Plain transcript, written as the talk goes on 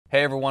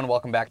Hey everyone,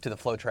 welcome back to the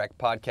FloTrack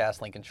podcast.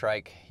 Lincoln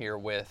Shrike here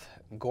with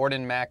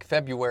Gordon Mack.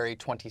 February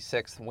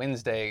 26th,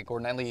 Wednesday.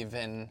 Gordon, I leave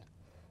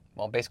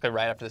basically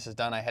right after this is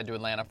done. I head to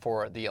Atlanta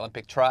for the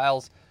Olympic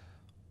trials.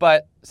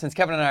 But since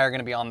Kevin and I are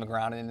going to be on the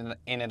ground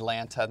in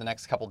Atlanta the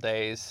next couple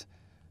days,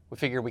 we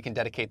figured we can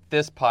dedicate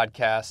this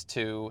podcast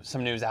to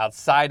some news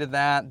outside of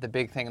that. The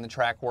big thing in the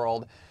track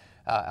world,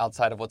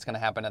 outside of what's going to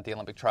happen at the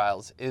Olympic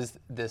trials, is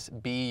this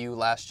BU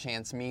Last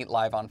Chance meet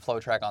live on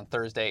FloTrack on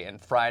Thursday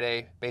and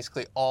Friday.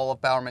 Basically all of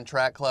Bowerman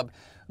Track Club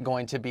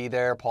going to be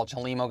there. Paul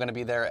Chalimo going to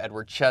be there,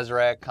 Edward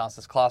Cheserek,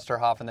 Constance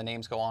Klosterhoff, and the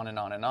names go on and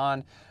on and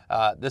on.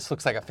 This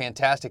looks like a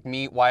fantastic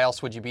meet. Why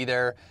else would you be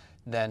there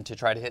than to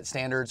try to hit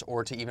standards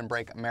or to even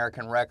break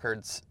American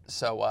records?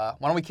 So why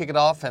don't we kick it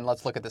off and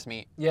let's look at this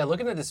meet. Yeah,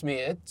 looking at this meet,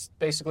 it's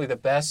basically the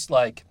best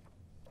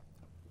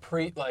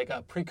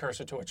a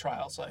precursor to a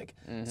trials.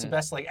 It's the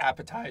best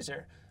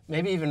appetizer.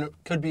 Maybe even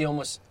could be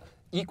almost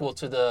equal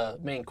to the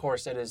main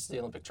course that is the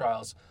Olympic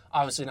trials.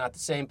 Obviously not the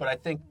same, but I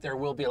think there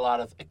will be a lot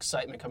of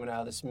excitement coming out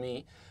of this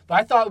meet. But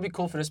I thought it would be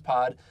cool for this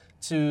pod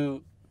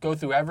to go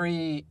through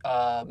every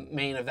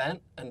main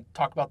event and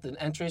talk about the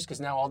entries, because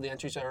now all the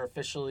entries are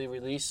officially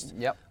released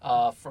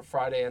for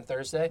Friday and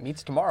Thursday.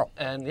 Meets tomorrow.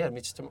 And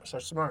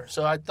starts tomorrow.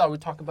 So I thought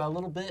we'd talk about a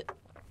little bit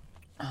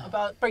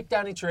about break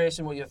down each race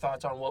and what your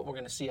thoughts on what we're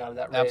going to see out of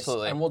that race.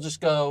 Absolutely. And we'll just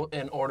go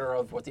in order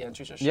of what the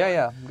entries are showing.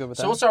 Yeah, I'm good with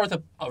that. So we'll start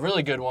with a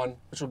really good one,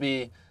 which will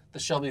be the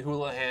Shelby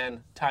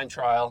Houlihan time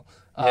trial.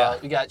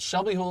 We got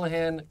Shelby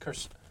Houlihan,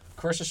 Carissa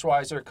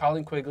Schweizer,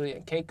 Colleen Quigley,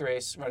 and Kate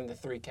Grace running the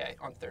 3K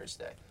on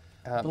Thursday.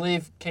 I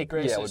believe Kate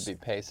Grace would be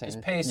pacing. is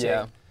pacing.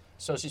 Yeah.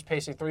 So she's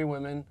pacing three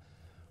women.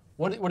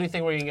 What do you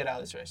think we're going to get out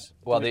of this race?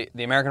 Well,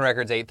 the American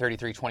record's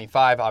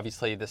 8:33.25.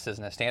 Obviously, this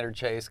isn't a standard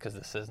chase because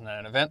this isn't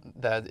an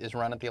event that is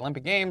run at the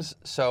Olympic Games.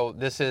 So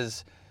this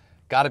is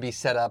got to be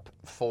set up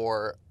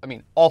for,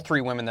 all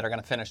three women that are going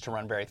to finish to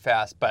run very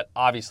fast. But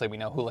obviously, we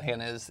know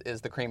Houlihan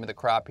is the cream of the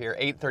crop here.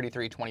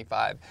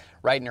 8:33.25,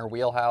 right in her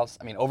wheelhouse.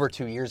 Over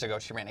 2 years ago,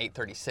 she ran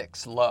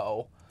 8:36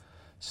 low.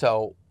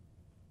 So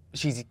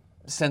she's...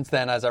 Since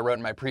then, as I wrote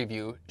in my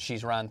preview,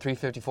 she's run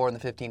 3:54 in the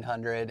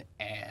 1500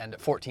 and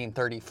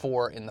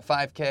 14:34 in the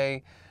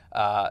 5K.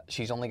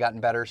 She's only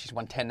gotten better. She's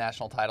won 10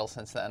 national titles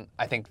since then.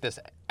 I think this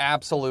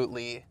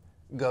absolutely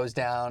goes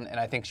down, and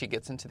I think she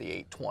gets into the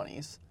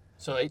 8:20s.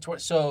 So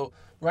 8:20. So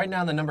right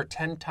now, the number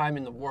 10 time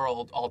in the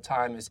world all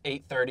time is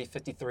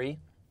 8:30.53.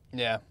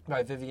 Yeah.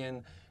 By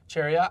Vivian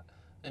Chariot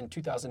in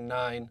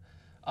 2009.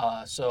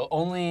 So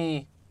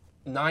only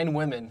 9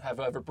 women have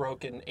ever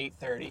broken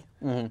 8:30.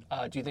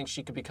 Mm-hmm. Do you think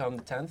she could become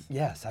the 10th?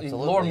 Yes,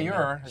 absolutely. Laura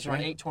Muir has run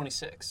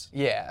 8:26.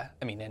 Yeah,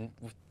 and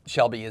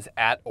Shelby is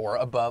at or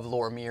above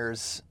Laura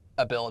Muir's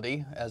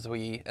ability, as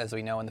we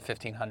know in the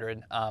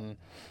 1500,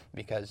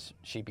 because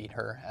she beat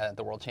her at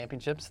the World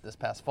Championships this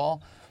past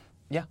fall.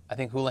 Yeah, I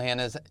think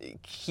Houlihan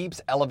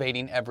keeps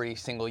elevating every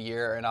single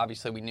year, and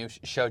obviously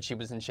showed she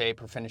was in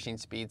shape. Her finishing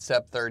speed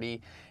sub 30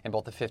 in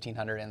both the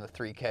 1500 and the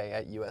 3K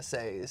at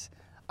USA's.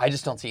 I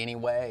just don't see any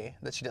way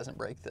that she doesn't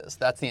break this.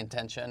 That's the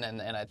intention,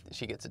 and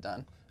she gets it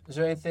done. Is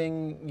there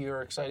anything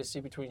you're excited to see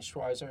between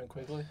Schweizer and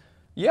Quigley?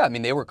 Yeah,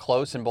 they were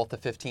close in both the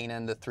 15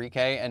 and the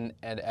 3K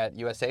and at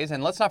USA's.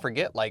 And let's not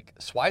forget,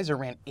 Schweizer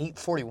ran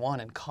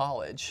 8:41 in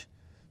college.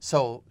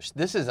 So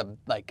this is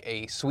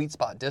a sweet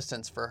spot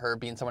distance for her,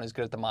 being someone who's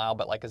good at the mile,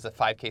 but as a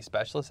 5K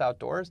specialist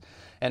outdoors.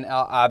 And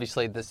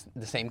obviously the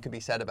same could be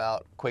said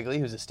about Quigley,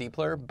 who's a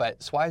steepler, but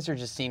Schweizer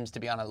just seems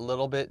to be on a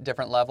little bit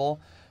different level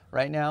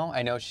right now.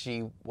 I know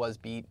she was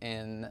beat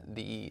in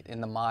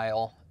the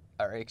mile,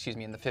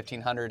 in the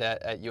 1500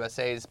 at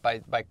USA's by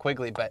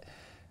Quigley, but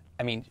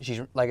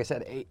she's, like I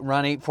said,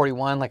 run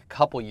 8:41 a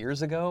couple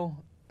years ago.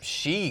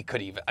 She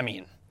could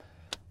even,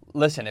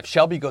 listen, if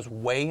Shelby goes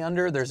way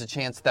under, there's a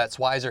chance that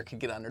Schweizer could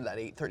get under that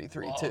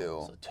 8:33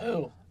 too. So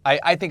 2. I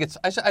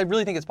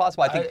really think it's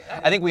possible.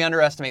 I think we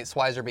underestimate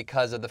Schweizer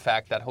because of the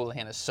fact that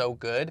Houlihan is so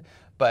good.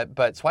 But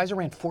Schweizer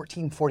ran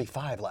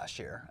 14:45 last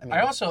year. I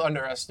also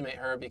underestimate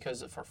her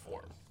because of her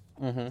form.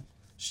 Mm-hmm.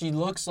 She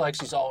looks like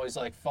she's always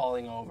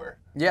falling over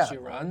when she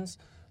runs,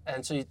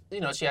 and so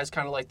she has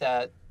kind of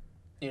that.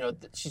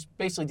 She's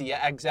basically the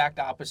exact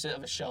opposite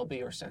of a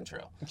Shelby or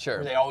Centro. Sure.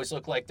 Where they always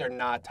look like they're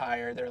not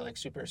tired. They're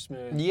super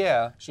smooth.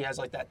 Yeah. She has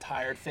that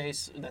tired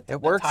face.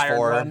 It works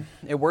for her.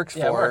 It works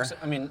for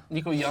her.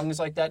 Nico Young is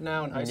like that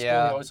now in high school. He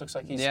always looks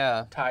like he's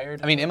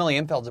tired. Emily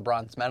Infeld's a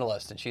bronze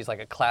medalist, and she's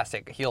a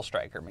classic heel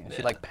striker.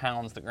 She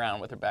pounds the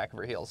ground with her back of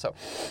her heels. So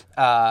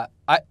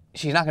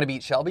she's not going to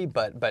beat Shelby,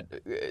 but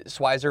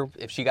Schweizer,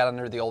 if she got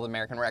under the old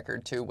American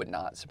record too, would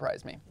not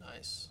surprise me.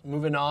 Nice.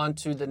 Moving on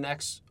to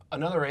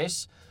another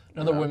race.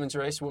 Another women's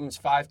race, women's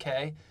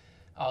 5K.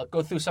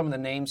 Go through some of the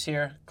names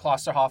here.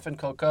 Klosterhoff and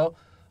Coco.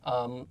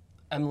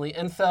 Emily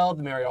Infeld,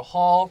 Mariel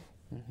Hall,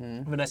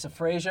 Vanessa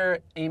Frazier,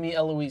 Amy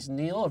Eloise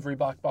Neal of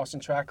Reebok Boston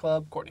Track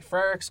Club, Courtney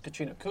Frericks,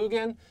 Katrina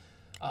Coogan,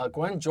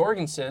 Gwen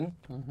Jorgensen,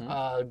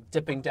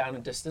 dipping down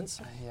in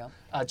distance,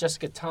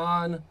 Jessica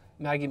Tan,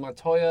 Maggie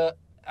Montoya,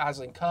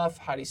 Aisling Cuff,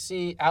 Heidi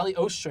C., Allie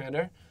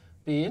Ostrander.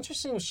 Be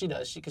interesting what she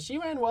does, because she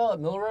ran well at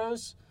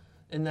Milrose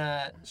in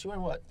that. She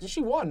won what? Did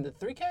she won the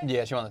 3K?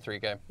 Yeah, she won the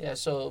 3K. Yeah,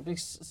 so we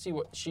see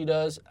what she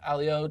does.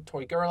 Alio,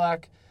 Tori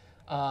Gerlach.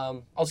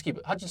 I'll just keep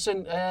it.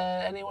 Hutchinson,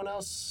 anyone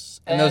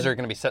else? And those are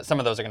going to be some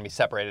of those are going to be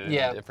separated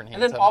in different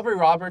heats. And then Aubrey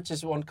Roberts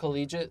is one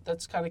collegiate.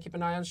 That's kind of keep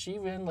an eye on. She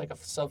ran like a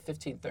sub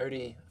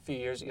 15:30 a few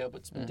years ago,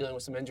 but's been dealing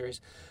with some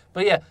injuries.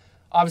 But yeah,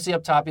 obviously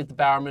up top you have the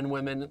Bowerman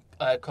women,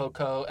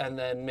 Coco, and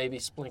then maybe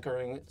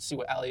splinkering, see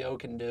what Alio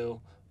can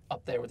do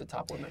up there with the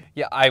top women.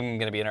 Yeah, I'm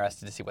going to be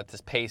interested to see what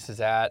this pace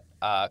is at.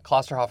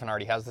 Klosterhoffen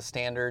already has the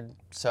standard,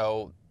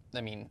 so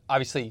I mean,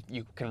 obviously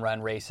you can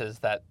run races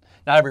that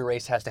not every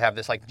race has to have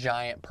this like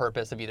giant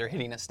purpose of either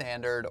hitting a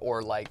standard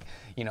or like,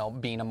 you know,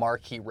 being a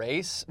marquee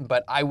race.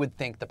 But I would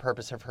think the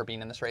purpose of her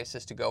being in this race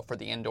is to go for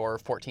the indoor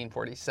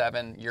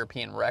 14:47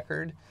 European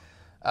record.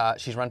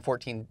 She's run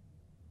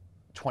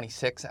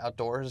 14:26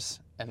 outdoors,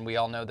 and we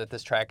all know that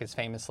this track is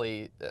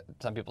famously,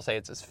 some people say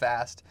it's as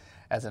fast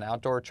as an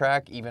outdoor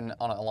track, even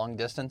on a long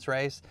distance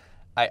race.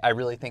 I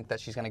really think that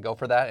she's going to go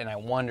for that, and I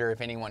wonder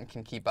if anyone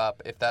can keep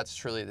up if that's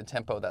truly the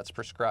tempo that's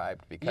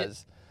prescribed,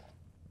 because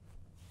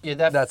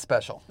that's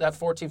special. That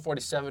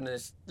 14:47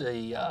 is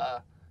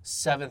the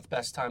 7th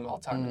best time all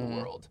time in the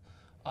world.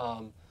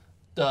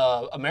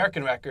 The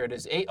American record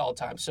is 8 all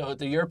time. So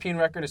the European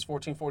record is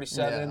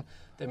 14:47. Yeah.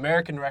 The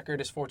American record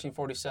is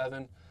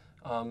 14:47.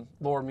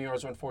 Laura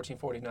Muir's run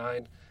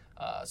 14:49.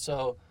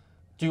 So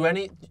do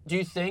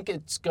you think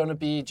it's going to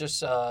be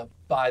just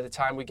by the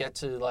time we get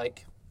to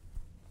like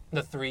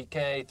the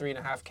 3K,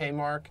 3.5K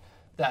mark,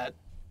 that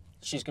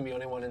she's going to be the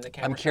only one in the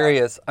camera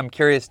shot? I'm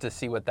curious to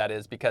see what that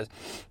is, because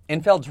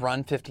Infeld's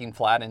run 15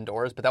 flat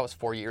indoors, but that was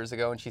 4 years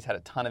ago, and she's had a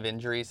ton of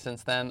injuries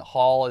since then.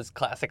 Hall is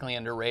classically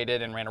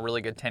underrated and ran a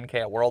really good 10K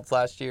at Worlds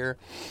last year.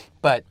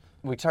 But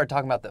we started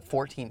talking about the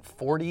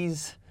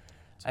 1440s.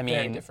 I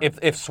mean, if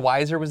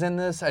Schweizer was in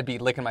this, I'd be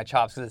licking my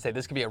chops because I'd say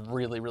this could be a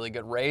really, really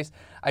good race.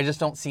 I just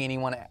don't see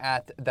anyone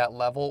at that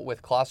level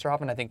with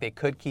Klosterhoffen. I think they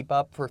could keep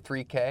up for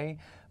 3K,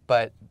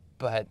 but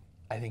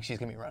I think she's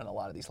going to be running a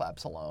lot of these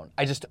laps alone.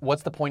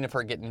 What's the point of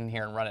her getting in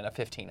here and running a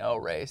 15:0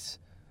 race?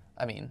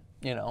 I mean,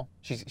 you know,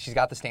 she's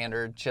got the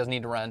standard. She doesn't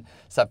need to run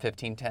sub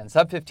 15:10.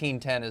 Sub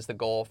 15:10 is the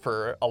goal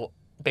for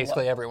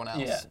basically everyone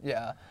else.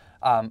 Yeah.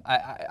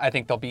 I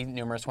think there'll be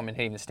numerous women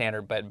hitting the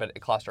standard, but at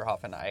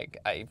Klosterhoffen,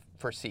 I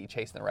foresee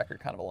chasing the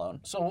record kind of alone.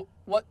 So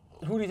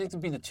who do you think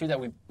would be the two that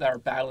are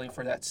battling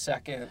for that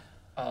second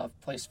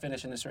place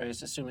finish in this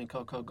race, assuming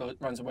Coco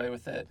runs away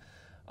with it?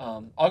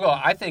 I'll go.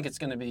 I think it's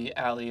going to be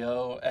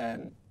Alio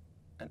and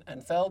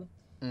Enfeld.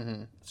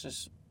 Mm-hmm. It's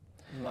just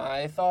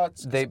my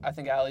thoughts. I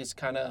think Ali's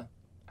kind of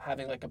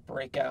having like a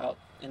breakout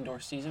indoor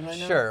season right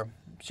now.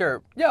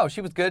 Sure. Yeah,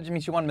 she was good. I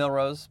mean, she won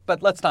Milrose,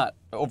 but let's not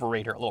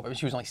overrate her a little bit.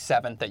 She was only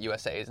 7th at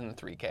USA's in the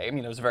 3K. I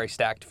mean, it was a very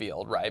stacked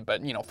field, right?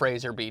 But, you know,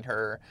 Fraser beat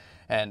her,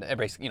 and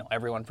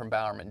everyone from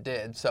Bowerman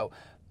did. So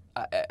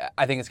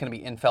I think it's going to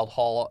be Infeld,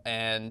 Hall,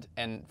 and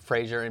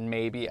Fraser, and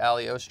maybe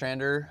Ali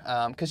Ostrander,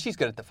 because she's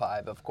good at the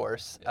 5, of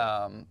course.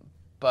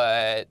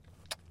 But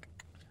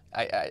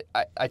I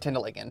tend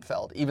to like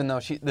Infeld, even though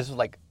this was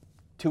like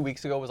 2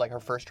 weeks ago, was like her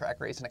first track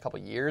race in a couple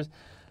of years.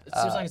 It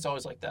seems like it's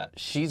always like that.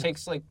 She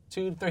takes like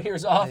 2-3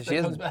 years off,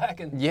 and comes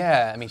back.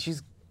 Yeah, I mean,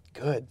 she's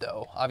good,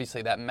 though.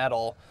 Obviously, that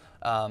medal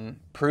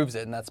proves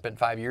it, and that's been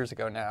 5 years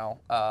ago now.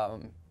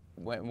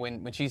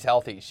 When she's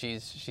healthy,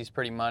 she's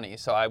pretty money.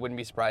 So I wouldn't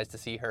be surprised to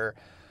see her,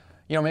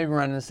 you know, maybe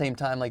running the same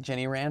time like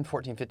Jenny ran,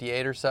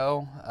 14:58 or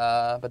so.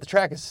 But the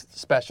track is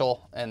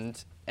special,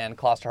 and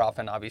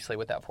Klosterhoffen obviously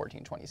with that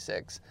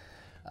 14:26.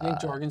 You think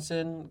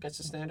Jorgensen gets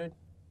the standard?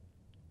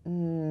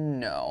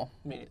 No.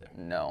 Me neither.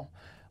 No.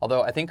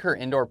 Although I think her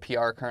indoor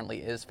PR currently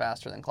is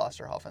faster than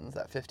Klosterhoffen's,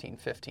 that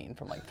 15:15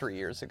 from like 3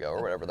 years ago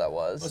or whatever that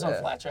was. It was on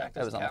FloTrack.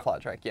 It was on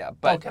FloTrack, yeah.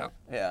 But count.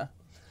 Yeah.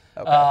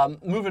 Okay.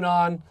 Moving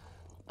on.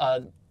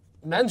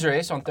 Men's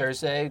race on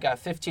Thursday. We got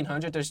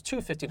 1,500. There's 2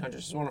 1,500s.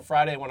 There's one on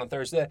Friday, one on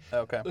Thursday.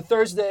 Okay. The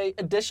Thursday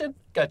edition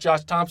got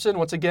Josh Thompson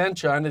once again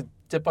trying to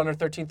dip under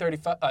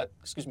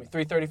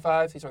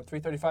 3:35. He's on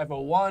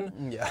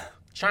 3:35.01. Yeah.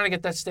 Trying to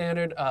get that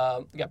standard.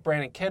 We got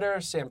Brandon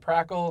Kidder, Sam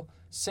Prackle,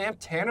 Sam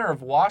Tanner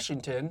of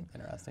Washington.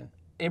 Interesting.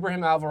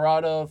 Abraham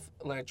Alvarado of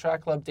Atlantic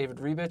Track Club, David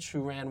Rebich,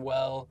 who ran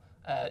well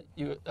at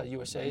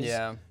USA's.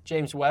 Yeah.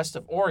 James West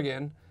of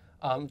Oregon.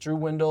 Drew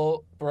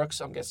Wendell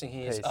Brooks, I'm guessing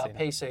he's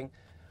pacing.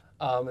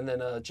 And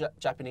then a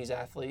Japanese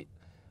athlete.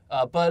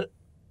 But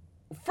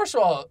first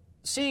of all,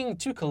 seeing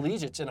 2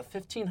 collegiates in a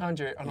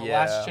 1,500 on a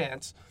last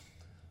chance,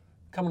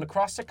 coming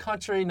across the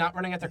country, not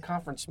running at their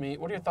conference meet.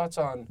 What are your thoughts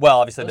on? Well,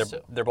 obviously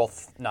they're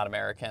both not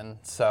American,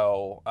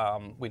 so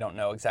we don't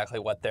know exactly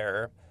what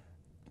they're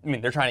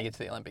trying to get to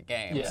the Olympic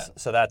Games,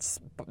 so that's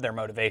their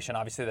motivation.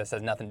 Obviously, this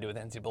has nothing to do with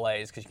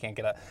NCAA's because you can't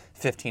get a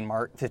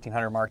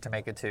 1,500 mark to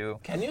make it to.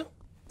 Can you?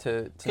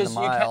 To the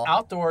mile.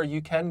 Outdoor,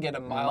 you can get a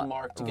mile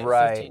mark to get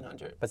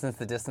 1,500. But since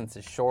the distance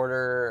is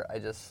shorter, I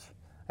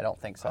don't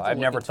think so. I've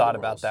never thought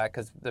about that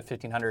because the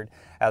 1,500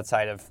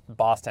 outside of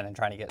Boston and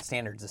trying to get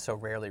standards is so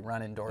rarely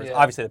run indoors. Yeah.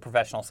 Obviously, the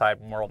professional side,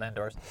 world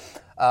indoors.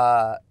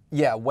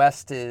 Yeah,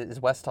 West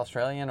is West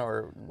Australian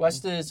or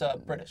West is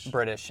British.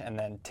 British, and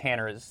then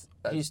Tanner is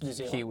He's New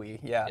Zealand. Kiwi.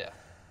 Yeah.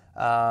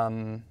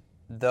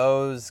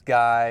 Those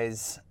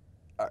guys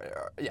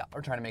are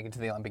trying to make it to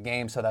the Olympic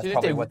Games, so that's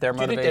probably what their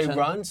motivation. Do you think they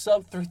run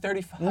sub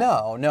 3:35?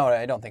 No,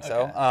 I don't think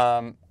so.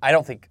 I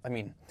don't think. I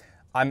mean,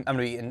 I'm going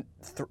to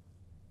be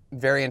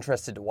very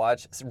interested to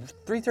watch.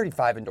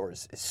 3:35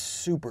 indoors is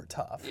super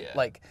tough. Yeah.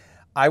 Like,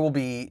 I will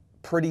be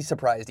pretty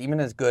surprised, even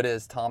as good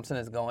as Thompson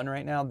is going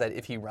right now, that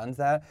if he runs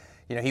that,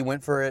 he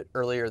went for it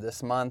earlier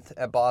this month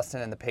at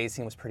Boston, and the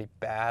pacing was pretty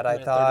bad, I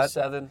thought.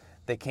 37.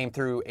 They came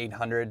through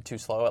 800 too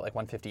slow at like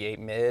 158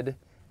 mid.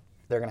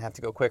 They're going to have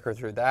to go quicker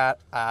through that.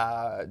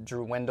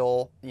 Drew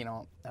Wendell, I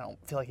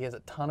don't feel like he has a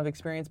ton of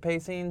experience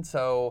pacing,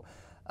 so,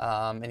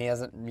 and he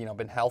hasn't,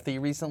 been healthy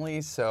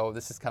recently, so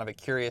this is kind of a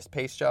curious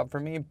pace job for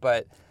me,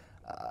 but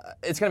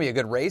it's going to be a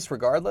good race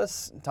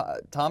regardless.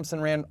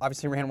 Thompson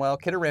obviously ran well.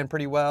 Kidder ran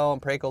pretty well,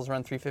 and Prakel's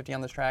run 350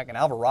 on this track, and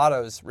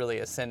Alvarado's really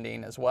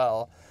ascending as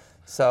well.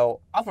 So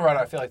Alvarado,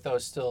 I feel like, though,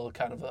 is still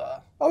kind of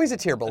a... Oh, he's a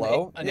tier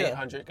below. An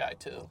 800 guy,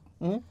 too.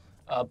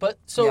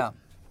 Mm-hmm.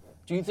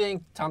 Do you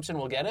think Thompson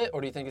will get it,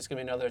 or do you think it's going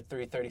to be another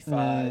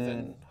 335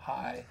 and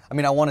high? I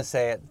mean, I want to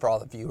say it for all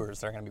the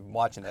viewers that are going to be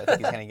watching it. I think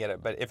he's going to get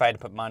it. But if I had to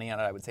put money on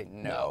it, I would say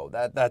no.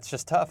 That's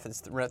just tough.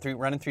 Running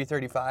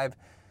 335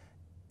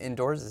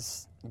 indoors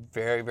is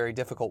very, very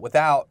difficult.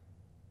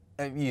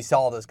 You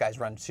saw those guys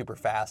run super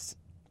fast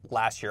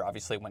last year,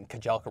 obviously, when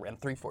Kajelka ran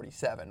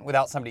 347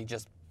 without somebody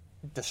just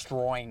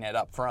destroying it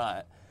up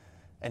front,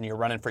 and you're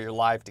running for your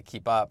life to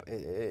keep up.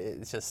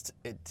 It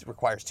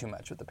requires too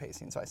much with the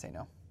pacing, so I say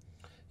no.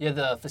 Yeah,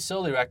 the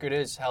facility record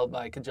is held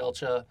by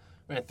Kajelcha,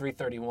 ran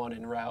 331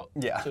 en route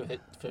to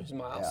hit his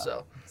miles,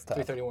 so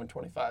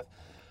 331.25.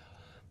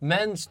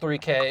 Men's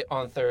 3K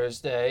on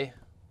Thursday.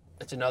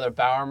 It's another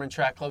Bowerman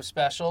Track Club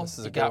special. This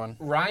is a good one.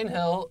 Ryan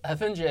Hill,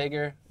 Evan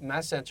Jager,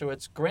 Matt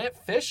Centrowitz, Grant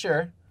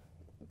Fisher.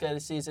 Got to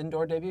see his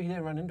indoor debut. He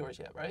didn't run indoors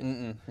yet, right?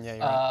 Yeah, you're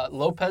right.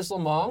 Lopez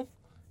Lamong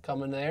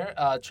coming there.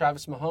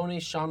 Travis Mahoney,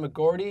 Sean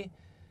McGordy,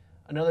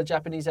 another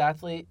Japanese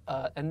athlete,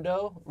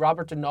 Endo,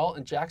 Robert Denault,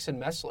 and Jackson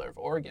Messler of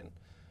Oregon.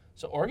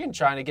 So Oregon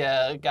trying to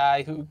get a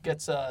guy who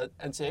gets a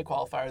NCAA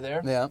qualifier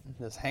there. Yeah,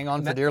 just hang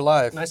on for dear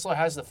life. Messler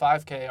has the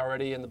 5K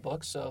already in the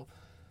books, so...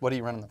 What do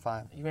you run in the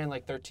 5? He ran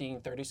like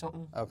 13:30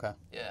 something. Okay.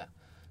 Yeah.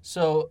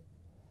 So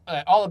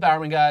all the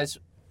Bowerman guys,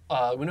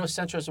 we know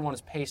Centro's the one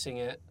who's pacing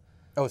it.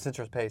 Oh,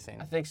 Centro's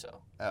pacing. I think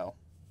so. Oh.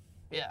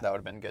 Yeah. That would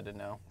have been good to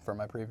know for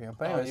my preview.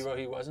 But anyways. You wrote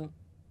he wasn't?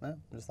 No,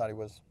 I just thought he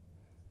was.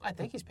 I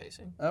think he's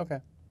pacing. Okay.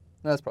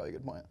 That's probably a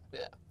good point.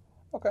 Yeah.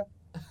 Okay.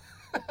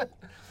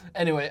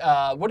 Anyway,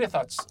 what are your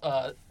thoughts?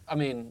 I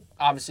mean,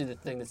 obviously the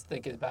thing that's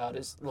thinking about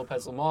is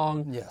Lopez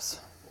Lamong.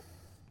 Yes.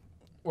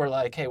 We're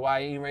like, hey, why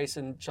ain't you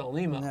racing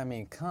Chalimo? I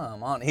mean,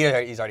 come on.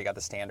 He's already got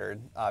the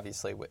standard,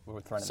 obviously, with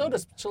running. So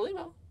does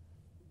Chalimo.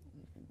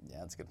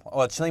 Yeah, that's a good point.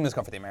 Well, Chalima's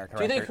going for the American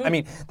record. I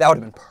mean, that would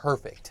have been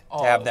perfect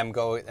to have them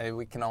go.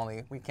 We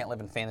can't live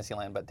in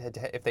Fantasyland, but if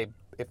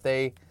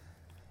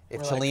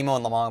Chalimo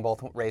and Lamong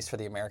both race for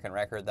the American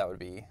record, that would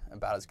be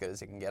about as good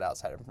as you can get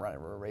outside of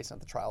racing at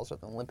the trials or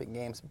the Olympic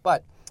Games.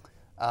 But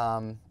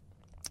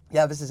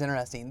this is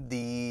interesting.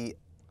 The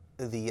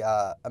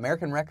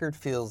American record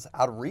feels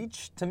out of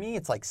reach to me.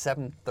 It's like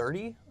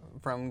 7:30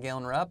 from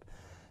Galen Rupp.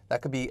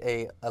 That could be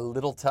a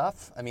little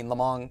tough. I mean,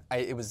 Lamong,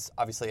 it was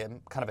obviously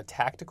kind of a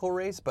tactical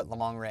race, but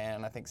Lamong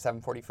ran, I think,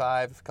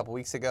 7:45 a couple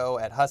weeks ago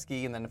at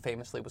Husky, and then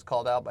famously was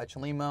called out by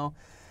Chalimo.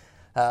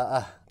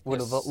 Would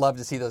have loved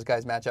to see those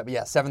guys match up. But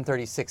yeah,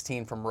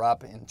 7:30.16 from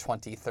Rupp in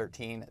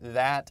 2013.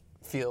 That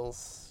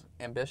feels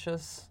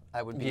ambitious.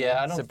 I would be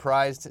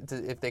surprised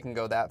if they can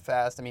go that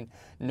fast. I mean,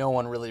 no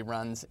one really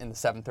runs in the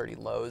 7:30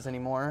 lows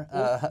anymore.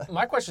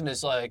 My question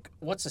is,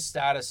 what's the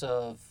status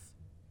of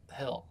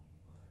Hill?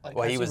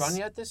 Has he run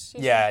yet this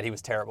season? Yeah, he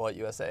was terrible at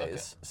USA's. Okay.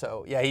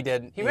 So, yeah, he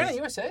did. He ran at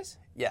USA's?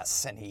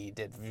 Yes, and he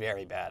did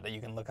very bad.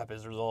 You can look up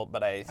his result,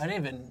 but I didn't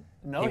even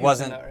know he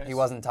wasn't. He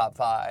wasn't top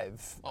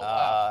 5. Oh,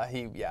 wow.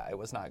 It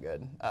was not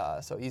good.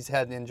 So he's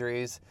had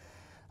injuries.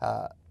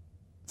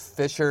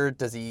 Fisher,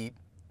 does he?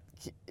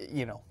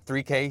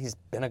 3K. He's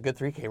been a good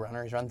 3K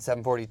runner. He's run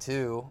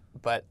 7:42.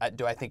 But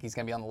do I think he's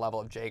going to be on the level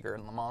of Jager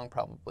and Lamong?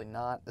 Probably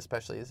not,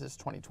 especially as his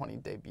 2020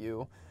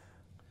 debut.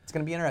 It's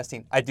going to be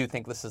interesting. I do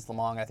think this is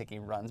Lamong. I think he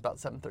runs about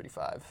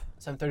 7:35.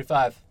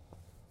 7:35.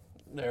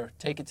 There,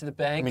 take it to the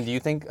bank. I mean, do you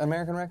think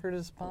American record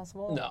is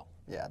possible? No.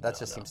 Yeah, that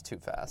seems too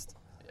fast.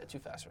 Yeah, too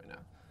fast right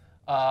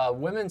now.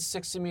 Women's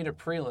 60-meter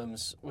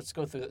prelims. Let's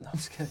go through that. No, I'm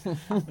just kidding.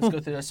 Let's go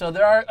through that. So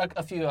there are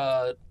a few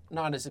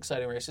not as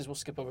exciting races. We'll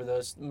skip over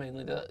those.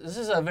 Mainly, this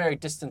is a very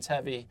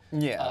distance-heavy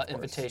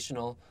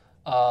invitational.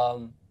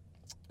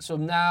 So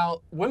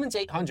now, women's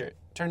 800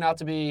 turned out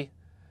to be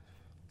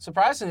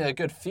surprisingly a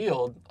good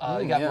field.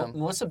 You got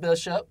Melissa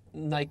Bishop,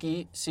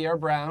 Nike, Sierra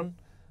Brown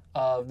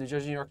of New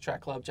Jersey New York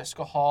Track Club,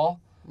 Jessica Hall,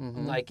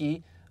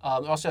 Nike.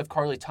 We also have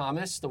Carly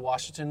Thomas, the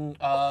Washington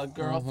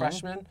girl,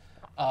 freshman.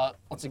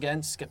 Once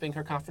again, skipping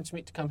her conference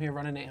meet to come here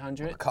running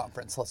 800.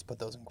 Conference, let's put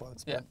those in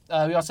quotes. Yeah.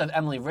 We also have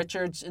Emily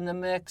Richards in the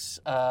mix.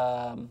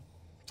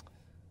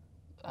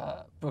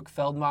 Brooke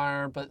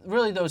Feldmeyer, but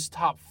really those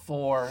top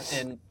 4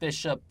 in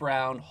Bishop,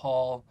 Brown,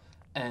 Hall,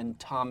 and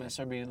Thomas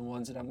are being the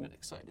ones that I'm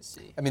excited to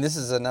see. I mean, this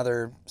is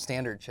another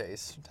standard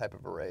chase type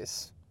of a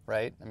race,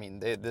 right? I mean,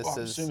 this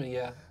I'm is assuming,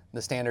 yeah.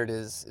 the standard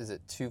is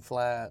it 2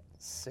 flat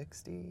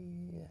 60?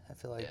 I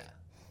feel like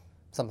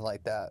something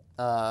like that.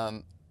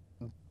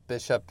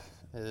 Bishop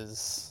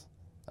is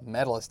a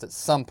medalist at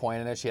some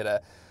point. I know she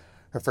had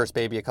her first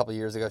baby a couple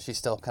years ago. She's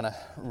still kind of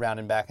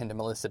rounding back into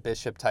Melissa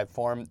Bishop type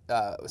form.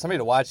 Somebody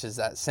to watch is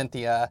that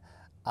Cynthia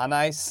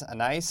Anais.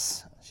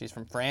 She's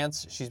from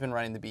France. She's been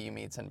running the BU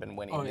meets and been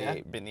winning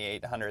the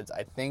 800s.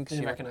 I think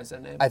Didn't recognize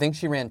that name. I think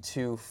she ran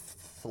 2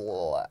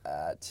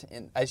 flat.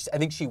 I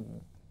think she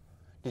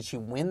did. She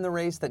win the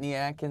race that Nia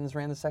Atkins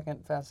ran the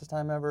second fastest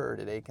time ever, or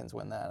did Atkins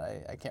win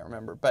that? I can't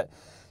remember. But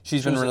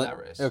she's been running that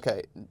race.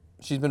 Okay.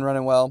 She's been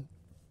running well.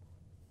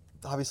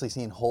 Obviously,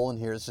 seeing Hole in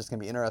here is just going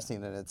to be interesting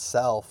in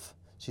itself.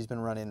 She's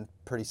been running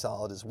pretty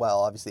solid as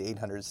well. Obviously,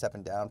 800 is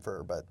stepping down for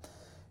her, but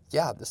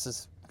yeah, this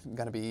is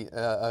going to be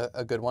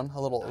a good one.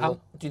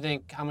 Do you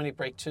think how many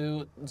break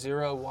 2?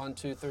 0, 1,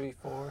 2, 3,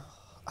 4?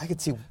 I could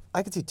see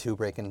 2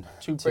 breaking.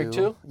 2 break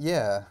 2?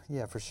 Yeah,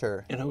 for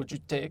sure. And who would you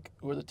take?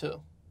 Who are the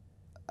 2?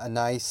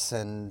 Nice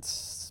and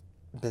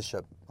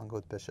Bishop. I'll go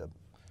with Bishop.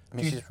 I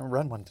mean, she's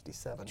run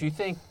 157. Do you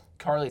think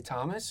Carly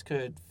Thomas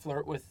could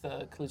flirt with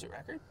the collegiate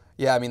record?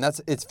 Yeah, I mean,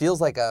 it feels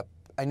like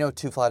I know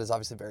 2 flat is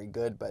obviously very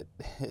good, but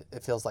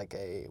it feels like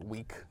a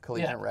weak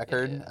collegiate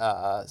record.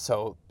 Yeah.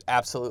 So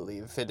absolutely,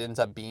 if it ends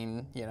up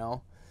being,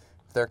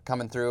 if they're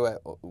coming through at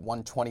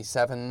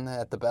 127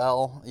 at the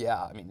bell,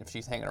 yeah, I mean, if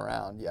she's hanging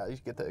around, yeah, you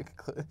get the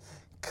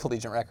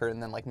collegiate record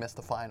and then miss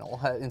the final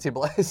at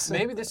NCAA.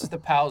 Maybe this is the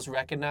pals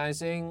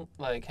recognizing,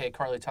 hey,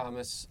 Carly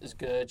Thomas is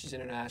good. She's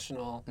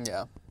international.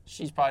 Yeah.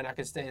 She's probably not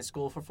going to stay in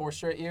school for 4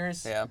 straight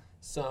years. Yeah.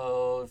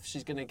 So if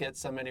she's going to get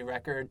so many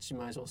records, she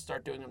might as well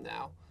start doing them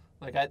now.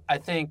 I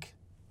think...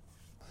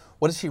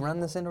 What does she run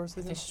this indoor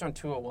season? I think she's on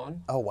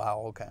 201. Oh, wow,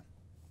 okay.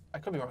 I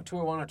could be wrong.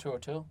 201 or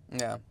 202?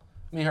 Yeah.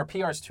 I mean, her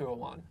PR is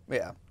 201.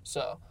 Yeah.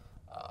 So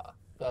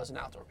that was an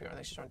outdoor PR. I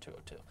think she's on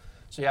 202.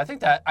 So yeah, I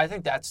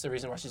think that's the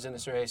reason why she's in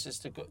this race is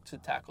to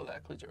tackle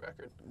that collegiate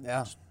record.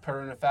 Yeah. Just put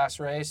her in a fast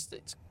race.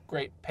 It's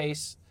great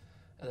pace,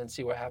 and then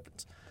see what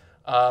happens.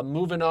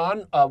 Moving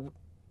on,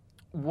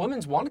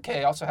 women's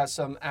 1K also has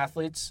some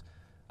athletes.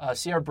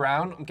 Sierra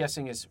Brown, I'm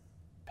guessing, is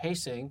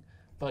pacing,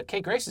 but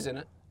Kate Grace is in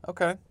it.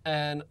 Okay.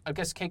 And I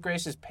guess Kate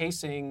Grace is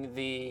pacing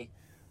the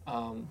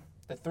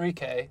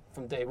 3K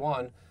from day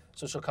one,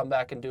 so she'll come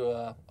back and do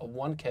a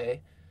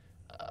 1K.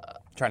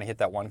 Trying to hit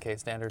that 1K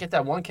standard. Get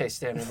that 1K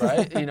standard,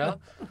 right?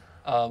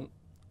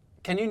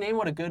 Can you name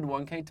what a good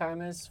 1K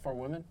time is for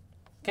women?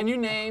 Can you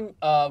name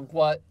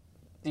what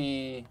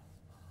the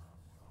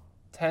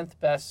 10th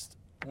best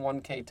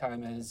 1K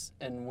time is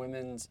in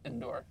women's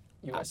indoor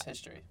U.S.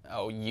 history?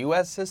 Oh,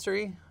 U.S.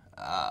 history?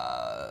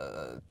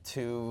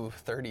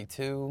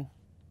 2:32.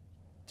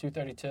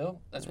 2:32?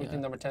 That's what you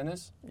think number 10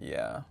 is?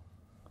 Yeah.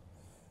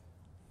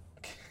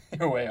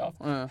 You're way off.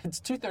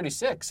 It's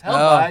 2:36, held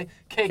by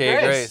Kate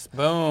Grace.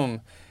 Boom.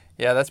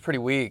 Yeah, that's pretty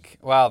weak.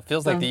 Wow, it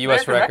feels like the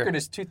U.S. record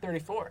is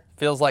 2:34.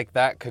 Feels like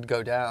that could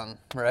go down,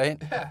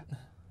 right? Yeah.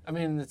 I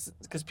mean, it's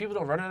because people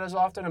don't run it as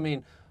often. I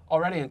mean,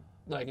 already in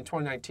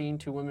 2019,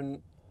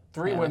 3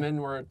 women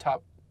were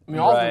top. I mean,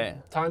 all the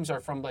times are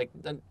from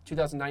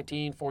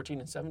 2019, 14,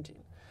 and 17.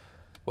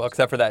 Well,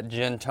 except for that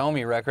Jen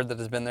Tomey record that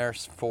has been there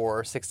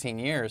for 16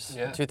 years.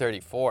 Yeah.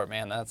 2:34,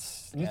 man,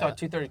 that's... You thought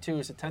 2:32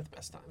 was the 10th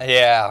best time.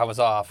 Yeah, I was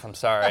off. I'm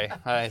sorry.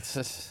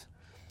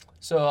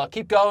 So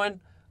keep going.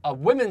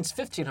 Women's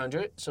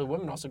 1,500. So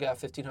women also got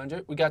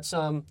 1,500. We got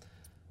some,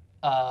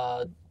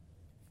 a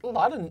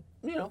lot of,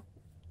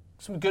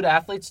 some good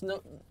athletes.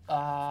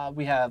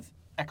 We have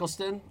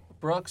Eccleston,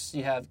 Brooks.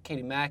 You have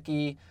Katie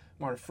Mackey,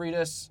 Marta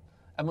Freitas,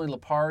 Emily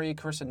Lapari,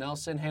 Carissa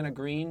Nelson, Hannah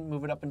Green,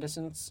 moving up in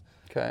distance.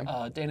 Okay.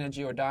 Dana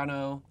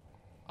Giordano,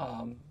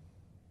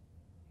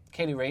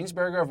 Katie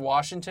Rainsberger of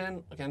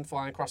Washington, again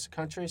flying across the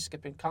country,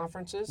 skipping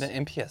conferences. The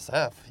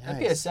MPSF.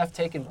 MPSF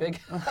taking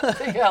big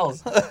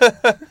L's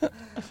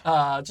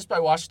just by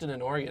Washington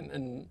and Oregon,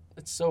 and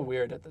it's so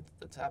weird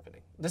that's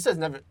happening. This has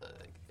never.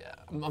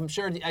 I'm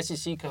sure the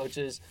SEC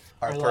coaches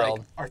are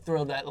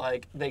thrilled that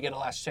they get a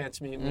last chance.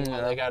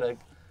 They gotta.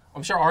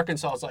 I'm sure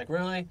Arkansas is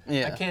really?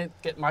 Yeah. I can't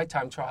get my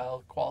time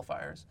trial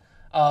qualifiers.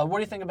 What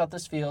do you think about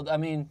this field? I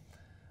mean,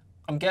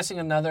 I'm guessing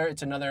a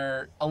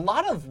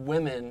lot of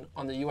women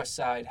on the U.S.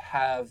 side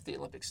have the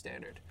Olympic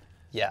standard.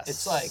 Yes.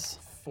 It's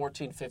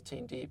 14,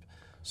 15 deep.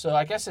 So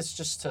I guess it's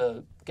just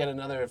to get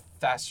another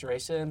fast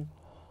race in.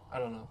 I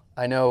don't know.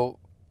 I know,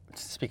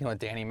 speaking with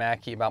Danny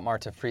Mackey about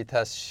Marta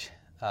Freitas,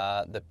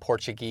 the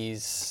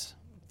Portuguese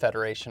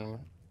Federation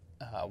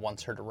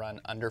wants her to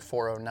run under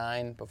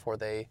 4:09 before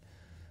they,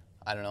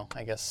 I don't know,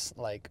 I guess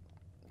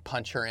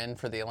punch her in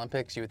for the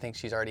Olympics. You would think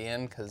she's already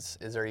in, because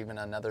is there even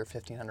another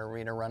 1,500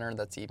 arena runner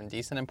that's even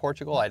decent in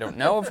Portugal? I don't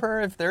know of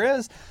her if there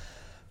is,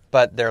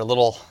 but they're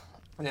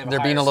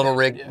being a little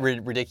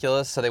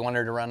ridiculous, so they want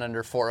her to run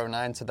under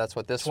 4:09, so that's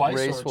what this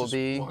race will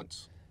be.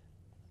 Once.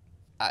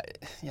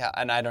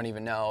 and I don't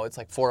even know. It's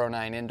like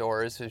 4:09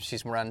 indoors.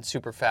 She's run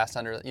super fast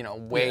under,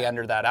 way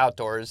under that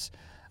outdoors.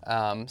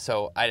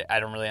 So I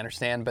don't really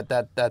understand, but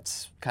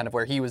that's kind of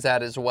where he was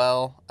at as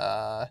well.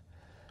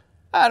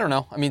 I don't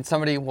know. I mean,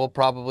 somebody will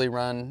probably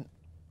run.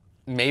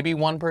 Maybe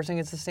one person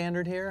gets the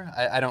standard here.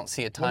 I don't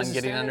see a ton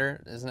getting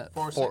under. Isn't it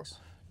 4:06?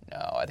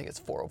 No, I think it's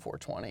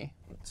 4:04:20.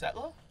 Is that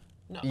low?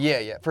 No.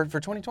 Yeah. For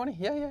 2020,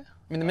 yeah. I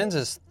mean, the men's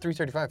is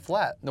 3:35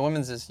 flat. The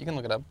women's is, you can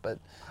look it up, but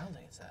I don't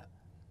think it's that.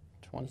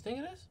 20. You think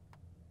it is?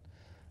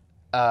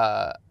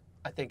 I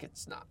think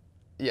it's not.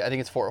 Yeah, I think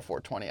it's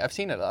 4:04:20. I've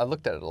seen it. I've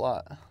looked at it a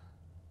lot.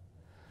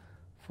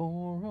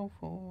 4:04.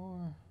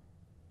 Oh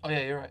yeah,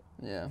 you're right.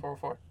 Yeah.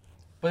 4:04.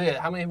 But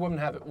yeah, how many women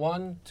have it?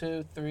 1,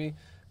 2, 3,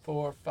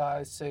 4,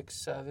 5, 6,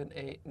 7,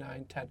 8,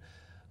 9, 10,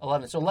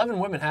 11. So 11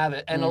 women have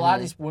it, and a lot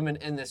of these women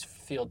in this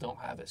field don't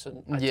have it.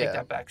 So I take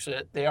that back.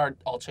 So they are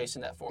all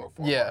chasing that 4:04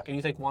 mark. And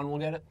you think one will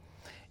get it?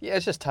 Yeah,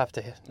 it's just tough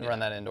to run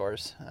that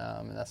indoors.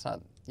 And that's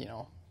not,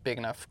 big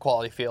enough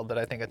quality field that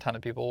I think a ton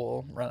of people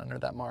will run under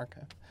that mark.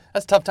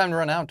 That's a tough time to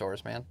run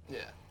outdoors, man.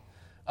 Yeah.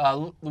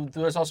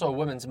 There's also a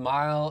women's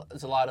mile.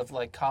 There's a lot of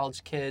like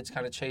college kids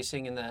kind of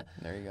chasing in that.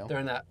 There you go. They're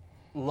in that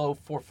low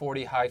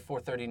 440, high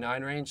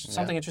 439 range.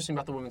 Something interesting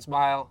about the women's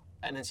mile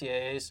at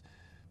NCAAs,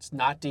 it's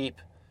not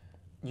deep.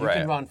 You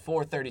can run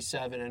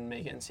 437 and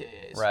make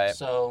NCAAs. Right.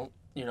 So,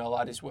 a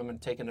lot of these women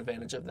taking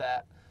advantage of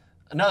that.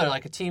 Another,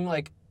 like a team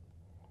like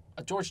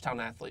a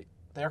Georgetown athlete,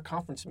 their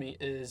conference meet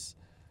is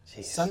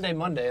Sunday,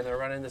 Monday, and they're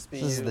running this BU.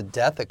 This is the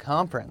death of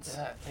conference.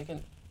 Yeah,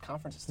 taking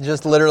conferences.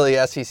 Just literally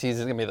SECs is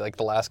going to be like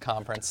the last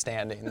conference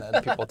standing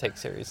that people take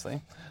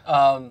seriously.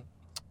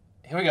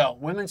 Here we go.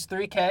 Women's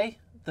 3K,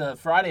 the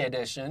Friday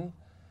edition.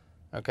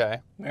 Okay.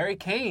 Mary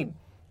Kane.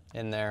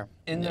 In there.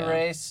 In the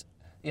race.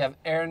 You have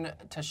Erin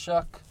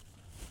Tashuk,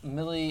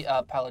 Millie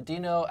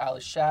Palladino,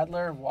 Alice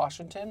Shadler,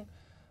 Washington,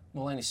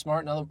 Mulaney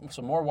Smart,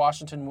 some more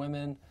Washington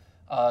women.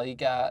 You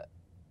got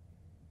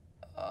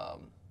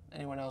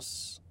anyone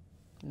else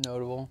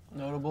notable?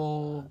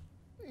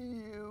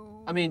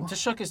 I mean,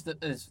 Tashuk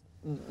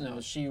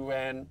she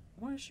ran.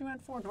 Where did she run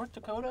for? North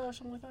Dakota or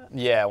something like that?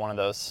 Yeah, one of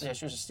those. Yeah,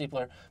 she was a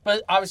steepler.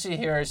 But obviously,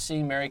 here I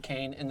see Mary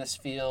Kane in this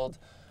field.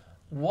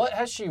 What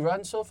has she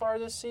run so far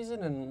this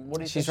season, and what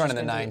do you think she's running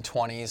the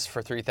 9:20s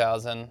for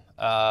 3,000,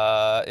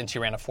 and she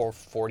ran a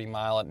 4:40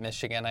 mile at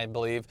Michigan, I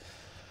believe.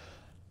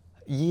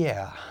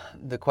 Yeah,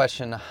 the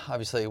question,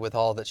 obviously, with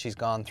all that she's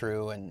gone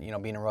through and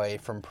being away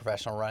from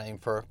professional running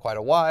for quite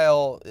a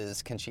while,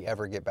 is can she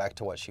ever get back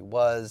to what she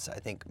was? I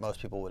think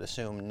most people would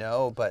assume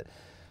no, but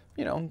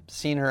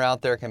seeing her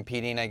out there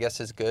competing, I guess,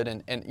 is good.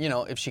 And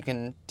if she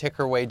can tick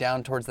her way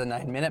down towards the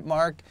 9-minute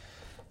mark,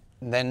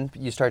 then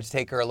you start to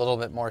take her a little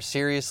bit more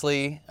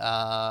seriously.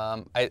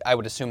 I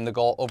would assume the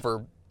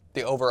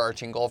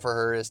overarching goal for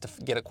her is to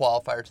get a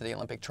qualifier to the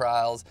Olympic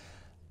trials.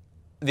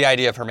 The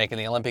idea of her making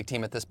the Olympic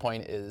team at this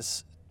point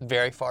is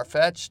very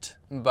far-fetched,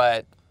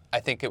 but I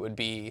think it would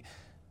be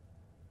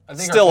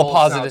still a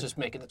positive. Just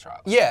making the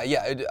trials. Yeah,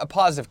 a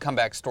positive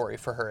comeback story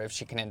for her if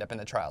she can end up in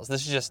the trials.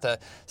 This is just a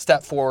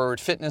step forward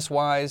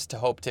fitness-wise to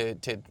hope to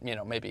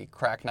maybe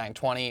crack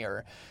 9:20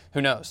 or who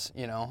knows.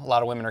 A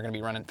lot of women are going to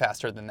be running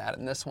faster than that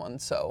in this one.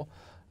 So,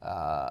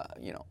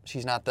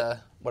 she's not the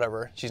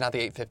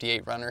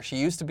 8:58 runner she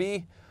used to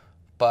be,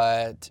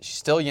 but she's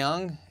still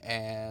young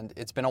and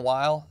it's been a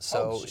while.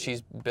 So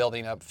she's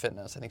building up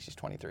fitness. I think she's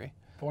 23.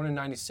 Born in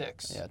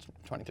 96. Yeah,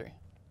 23.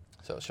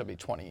 So she'll be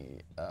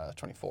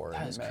 24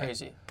 That is May.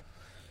 crazy.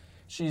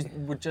 She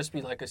would just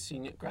be like a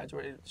senior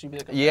graduated. She'd be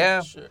like a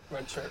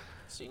red shirt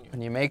senior.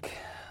 When you make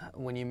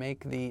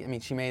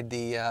she made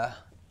the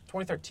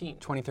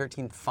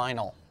 2013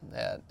 final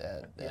at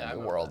the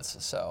Worlds.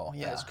 That. So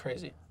yeah, that's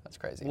crazy. That's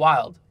crazy.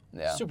 Wild.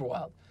 Yeah, super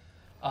wild.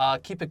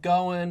 Keep it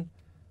going.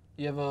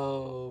 You have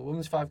a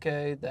women's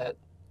 5K that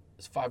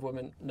is 5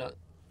 women. No,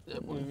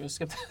 we're gonna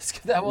skip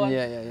that one.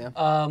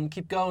 Yeah.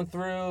 Keep going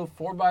through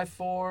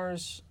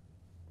 4x4s.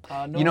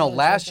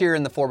 Last year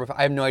in the 4x4,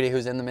 I have no idea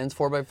who's in the men's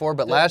 4x4,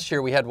 but last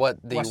year we had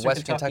the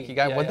West Kentucky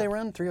guy. What did they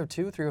run?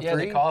 302, 303? Yeah,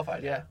 they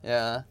qualified, yeah.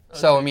 Yeah.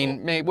 So, I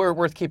mean, we're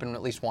worth keeping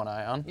at least one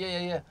eye on.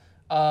 Yeah.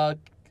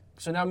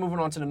 So now moving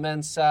on to the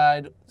men's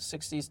side,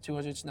 60s,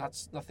 200s,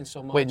 nothing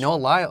so much. Wait, Noah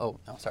Lyle?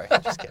 Oh, no, sorry.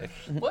 Just kidding.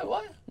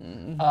 What?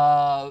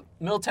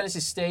 Middle Tennessee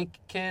State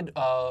kid,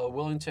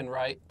 Willington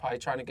Wright, probably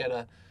trying to get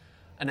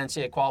an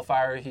NCAA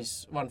qualifier.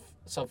 He's run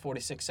sub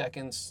 46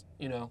 seconds.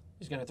 He's going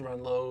to have to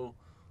run low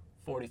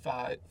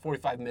 45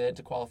 mid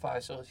to qualify,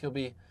 so he'll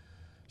be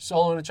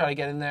soloing to try to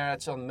get in there.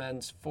 That's on the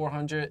men's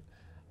 400.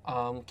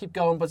 Keep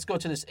going, but let's go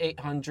to this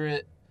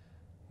 800.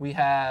 We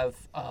have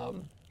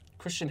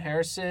Christian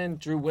Harrison,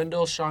 Drew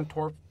Windle, Sean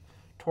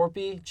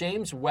Torpy,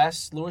 James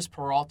West, Louis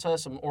Peralta,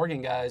 some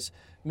Oregon guys,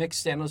 Mick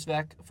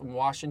Stanosvek from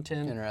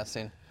Washington.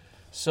 Interesting.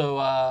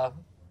 So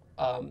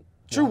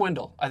Drew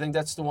Windle, I think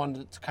that's the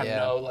one to kind of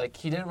know. Like,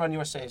 he didn't run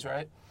USA's,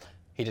 right?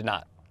 He did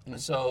not.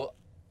 So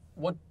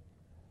what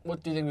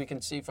do you think we can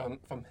see from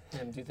him?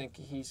 Do you think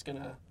he's going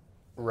to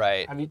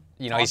Right. Have you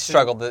He talked to him?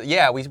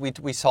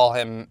 struggled. We saw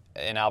him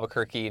in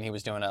Albuquerque, and he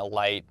was doing a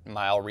light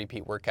mile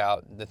repeat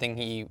workout. The thing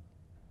he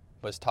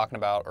was talking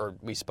about, or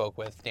we spoke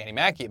with Danny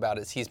Mackey about,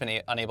 is he's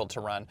been unable to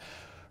run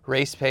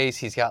race pace.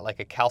 He's got like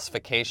a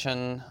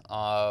calcification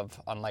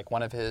on like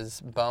one of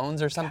his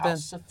bones or something.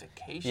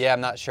 Calcification? Yeah,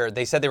 I'm not sure.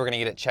 They said they were going to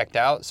get it checked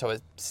out, so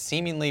it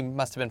seemingly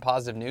must have been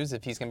positive news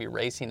if he's going to be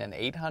racing an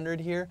 800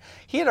 here.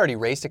 He had already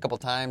raced a couple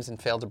times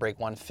and failed to break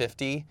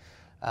 150.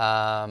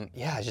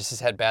 Just has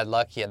had bad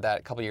luck. He had that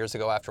a couple years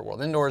ago after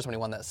World Indoors when he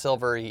won that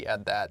silver. He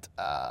had that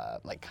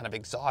like kind of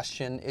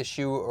exhaustion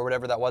issue or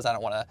whatever that was. I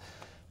don't want to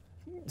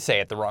say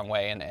it the wrong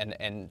way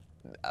and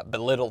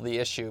belittle the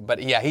issue,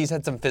 but yeah, he's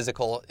had some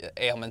physical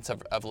ailments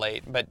of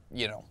late. But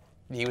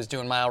he was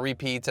doing mile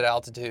repeats at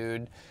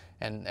altitude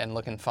and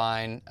looking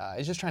fine.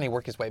 He's just trying to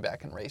work his way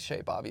back in race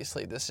shape.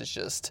 Obviously, this is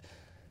just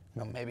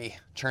maybe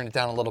turn it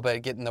down a little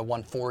bit, get in the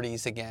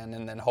 140s again,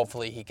 and then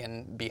hopefully he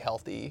can be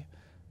healthy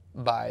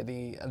by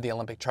the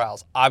Olympic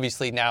trials.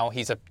 Obviously now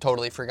he's a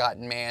totally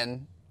forgotten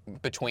man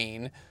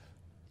between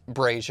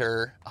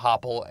Brazier,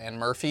 Hoppel, and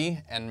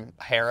Murphy, and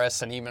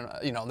Harris, and even,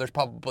 there's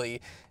probably,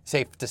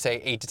 safe to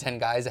say, 8 to 10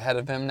 guys ahead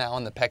of him now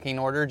in the pecking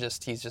order.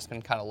 He's just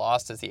been kind of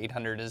lost as the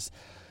 800 is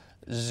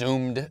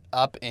zoomed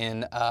up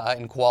in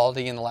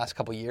quality in the last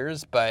couple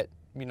years. But,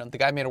 the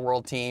guy made a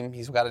world team.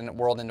 He's got a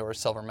world indoor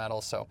silver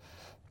medal, so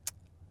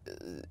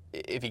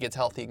if he gets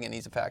healthy again,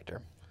 he's a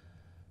factor.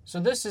 So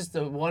this is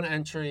the one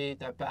entry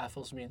that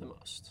baffles me the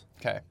most.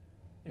 Okay.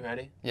 You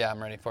ready? Yeah,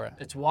 I'm ready for it.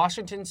 It's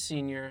Washington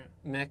senior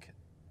Mick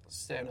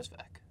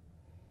Stanisvec.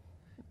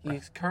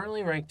 He's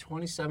currently ranked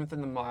 27th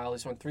in the mile.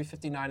 He's won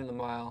 3:59 in the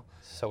mile.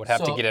 So would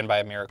have to get in by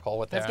a miracle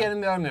with that. Let's get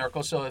in by a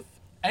miracle. So if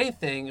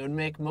anything, it would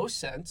make most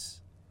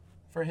sense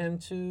for him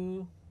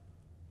to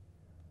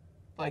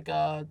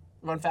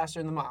run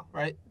faster in the mile,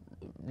 right?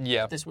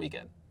 Yeah. This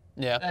weekend.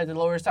 Yeah. At the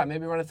lower his time.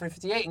 Maybe run a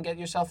 3:58 and get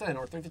yourself in,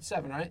 or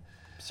 3:57, right?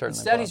 Certainly.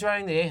 Instead, he's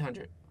running the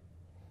 800.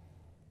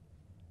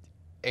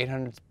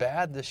 800's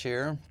bad this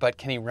year, but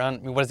can he run? I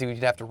mean, what does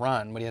he'd have to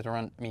run? What do you have to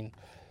run? I mean,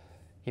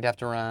 he'd have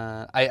to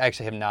run. I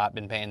actually have not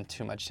been paying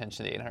too much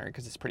attention to the 800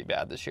 because it's pretty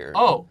bad this year.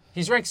 Oh,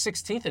 he's ranked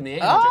 16th in the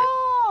 800.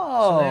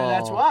 Oh. So maybe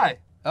that's why.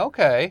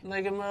 Okay.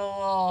 Like him a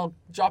little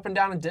dropping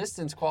down in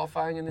distance,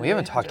 qualifying in the We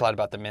haven't 800. talked a lot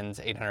about the men's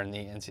 800 in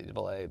the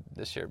NCAA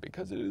this year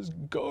because it is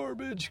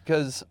garbage.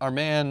 Because our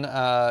man,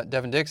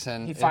 Devin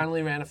Dixon. He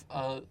finally ran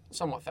a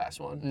somewhat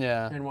fast one.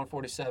 Yeah. Ran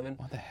 147.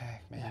 What the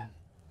heck, man? Yeah.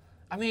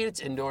 I mean, it's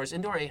indoors.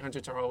 Indoor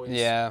 800s are always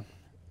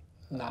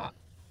not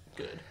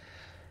good,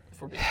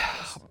 if we're being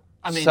honest.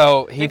 I mean,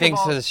 so he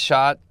thinks his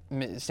shot,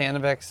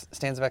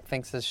 Stanisvec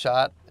thinks his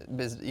shot,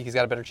 he's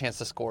got a better chance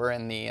to score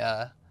in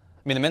the,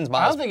 the men's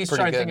mile. I don't think he's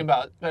pretty trying to good. think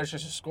about better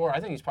chance to score. I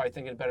think he's probably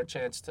thinking a better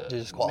chance to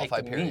just qualify,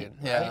 make the period.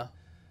 meet, Yeah. right?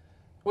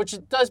 Which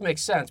it does make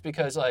sense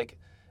because, like,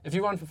 if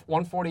you run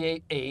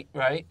 148.8,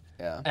 right?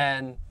 Yeah.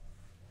 And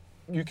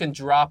you can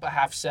drop a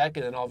half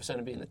second and all of a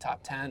sudden be in the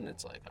top 10,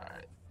 it's like, all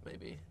right,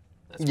 maybe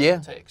that's what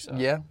it'll take. So.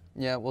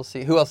 Yeah, we'll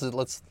see. Who else is,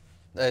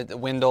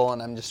 Wendell,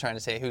 and I'm just trying to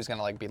say who's going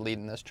to, be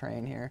leading this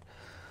train here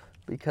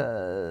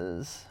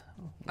because...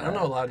 I don't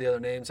know a lot of the other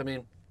names. I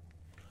mean...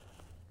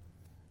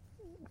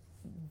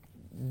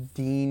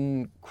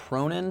 Dean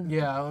Cronin?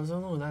 Yeah, I don't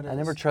know who that is. I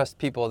never trust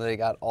people that they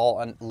got all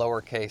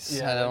lowercase.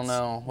 Yeah, I don't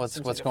know what's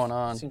going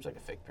on. Seems like a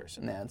fake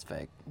person. Nah, it's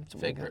fake. It's a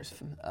fake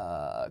person.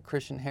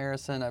 Christian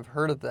Harrison, I've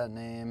heard of that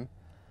name.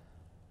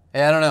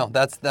 Yeah, I don't know.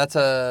 That's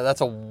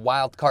a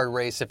wild card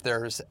race if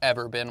there's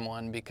ever been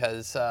one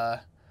because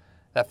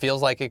that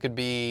feels like it could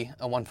be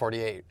a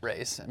 148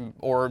 race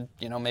or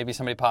maybe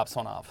somebody pops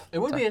one off. It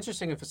would be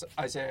interesting if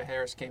Isaiah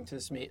Harris came to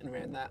this meet and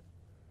ran that.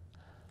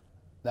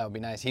 That would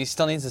be nice. He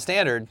still needs the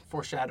standard.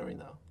 Foreshadowing,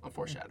 though. I'm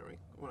foreshadowing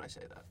when I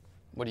say that.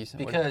 What do you say?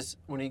 Because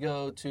when you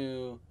go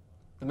to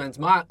the men's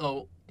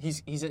mile,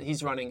 he's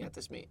running at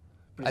this meet.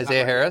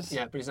 Isaiah Harris?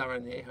 Yeah, but he's not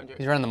running the 800.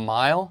 He's running the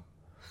mile?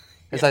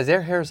 Has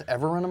Isaiah Harris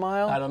ever run a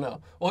mile? I don't know.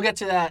 We'll get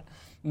to that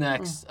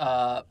next.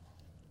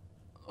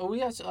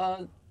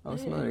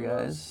 Some other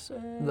guys.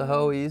 The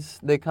Hoeys.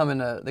 They come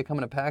in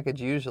a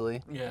package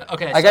usually. Yeah.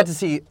 Okay. I got to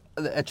see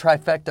a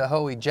trifecta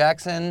Hoey.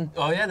 Jackson.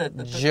 Oh yeah.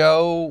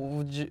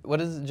 Joe. What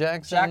is it?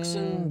 Jackson.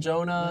 Jackson,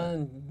 Jonah,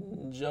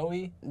 and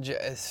Joey.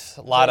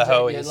 A lot of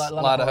Hoeys. Yeah, a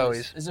lot of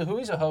Hoeys. Is it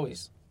Hoeys or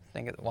Hoeys?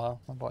 My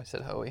boy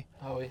said Hoey.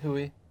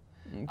 Hoey.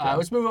 Okay.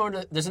 Let's move on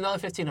to. There's another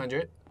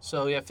 1500.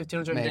 So yeah,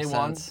 1500 Makes day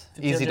sense.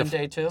 1. 1500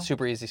 day 2.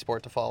 Super easy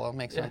sport to follow.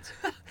 Makes sense.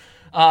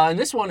 And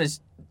this one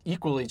is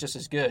equally just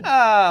as good.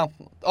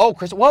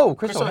 Chris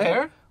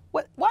O'Hare?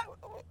 What?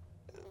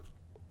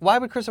 Why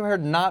would Chris O'Hare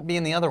not be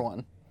in the other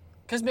one?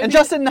 And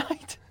Justin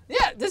Knight.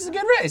 Yeah, this is a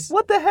good race.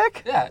 What the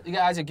heck? Yeah, you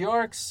got Isaac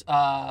Yorks,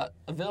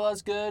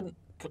 Avila's good,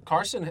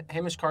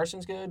 Hamish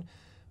Carson's good.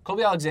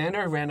 Colby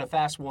Alexander ran a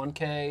fast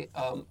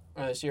 1K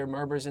this year.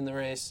 Merber's in the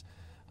race.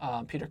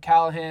 Peter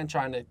Callahan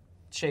trying to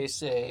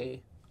chase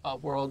a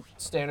world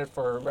standard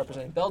for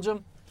representing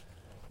Belgium.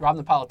 Rob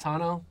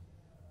Napolitano,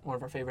 one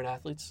of our favorite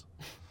athletes.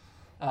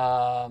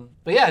 But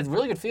yeah, it's a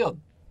really good field.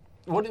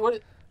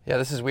 Yeah,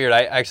 this is weird.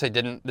 I actually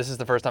didn't. This is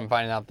the first time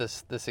finding out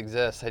this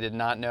exists. I did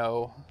not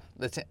know.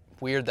 It's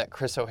weird that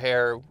Chris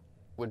O'Hare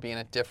would be in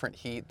a different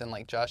heat than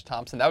like Josh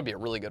Thompson. That would be a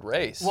really good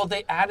race. Well,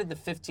 they added the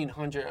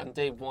 1500 on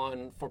day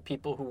one for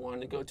people who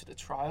wanted to go to the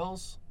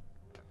trials.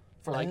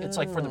 For like it's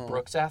like for the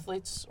Brooks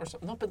athletes or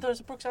something. No, but there's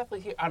a Brooks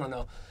athlete here. I don't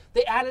know.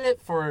 They added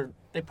it for.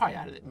 They probably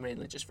added it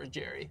mainly just for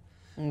Jerry.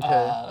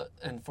 Okay.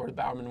 And for the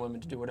Bowerman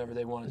women to do whatever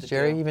they wanted to do. Does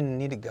Jerry even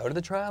need to go to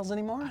the trials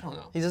anymore? I don't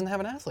know. He doesn't have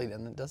an athlete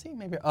in it, does he?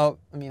 Maybe. Oh,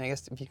 I mean, I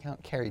guess if you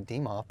count Carrie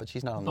Demoff, but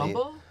she's not on the.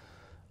 Bumbo?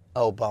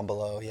 Oh,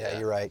 Bumbalo. Yeah,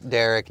 you're right.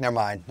 Derek. Never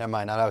mind.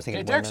 I was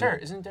thinking. Derek's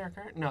hurt. Isn't Derek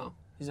hurt? No,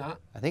 he's not.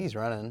 I think he's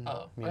running.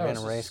 Oh, he ran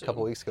a race a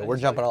couple weeks ago. I We're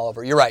just jumping all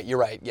over. You're right.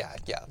 Yeah.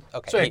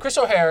 Okay. So hey, Chris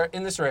O'Hare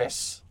in this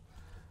race.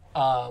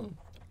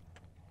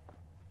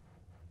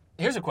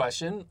 Here's a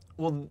question.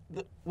 Well,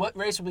 what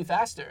race will be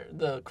faster?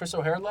 The Chris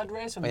O'Hare-led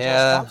race or the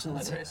Josh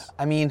Thompson-led race?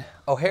 I mean,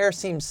 O'Hare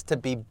seems to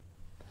be...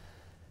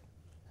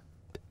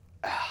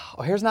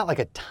 O'Hare's not like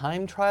a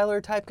time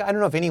trialer type guy. I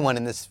don't know if anyone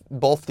in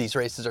both these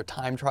races are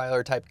time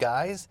trialer type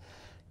guys.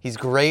 He's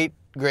great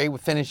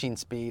with finishing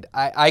speed.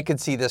 I could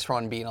see this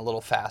run being a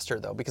little faster,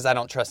 though, because I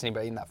don't trust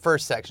anybody in that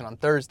first section on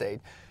Thursday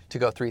to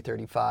go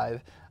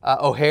 3:35.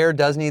 O'Hare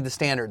does need the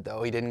standard,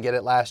 though. He didn't get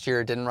it last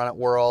year, didn't run at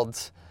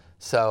Worlds.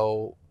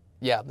 So...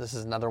 yeah, this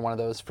is another one of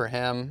those for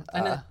him.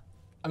 And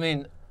I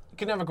mean, you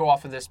can never go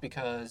off of this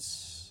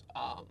because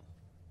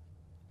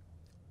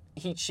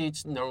heat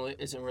sheets normally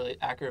isn't really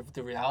accurate with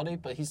the reality,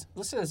 but he's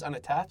listed as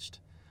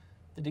unattached.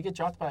 Did he get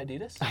dropped by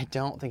Adidas? I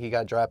don't think he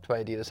got dropped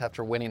by Adidas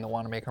after winning the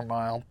Wanamaker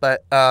Mile,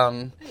 but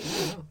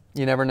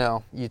you never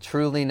know. You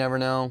truly never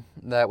know.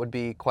 That would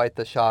be quite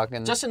the shock.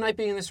 And Justin Knight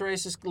being in this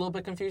race is a little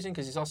bit confusing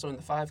because he's also in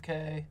the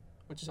 5K,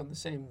 which is on the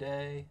same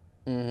day.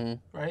 Mm-hmm.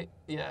 Right?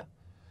 Yeah.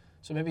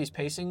 So maybe he's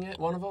pacing it,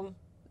 one of them.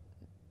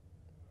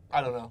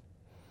 I don't know.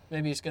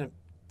 Maybe he's going to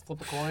flip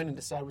a coin and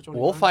decide which one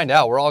he We'll wants. find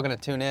out. We're all going to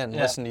tune in and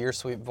listen to your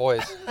sweet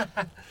voice.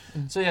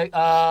 So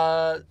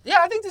I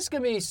think this is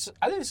going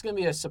to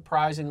be a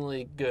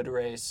surprisingly good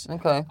race.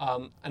 Okay.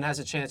 And has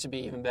a chance to be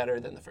even better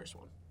than the first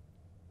one.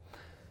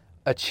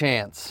 A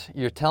chance.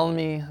 You're telling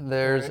me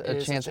there's There a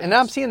is a chance. chance. And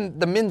now I'm seeing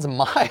the men's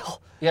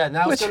mile. Yeah,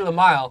 now let's go to the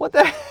mile. What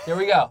the Here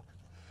we go.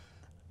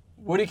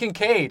 Woody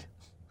Kincaid.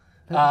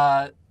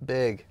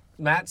 Big.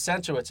 Matt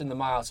Centrowitz in the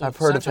mile. So I've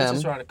heard of Centrowitz him.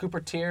 is running. Cooper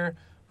Tier,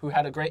 who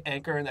had a great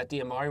anchor in that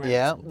DMR.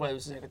 Yeah. What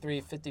was his anchor?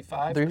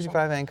 355?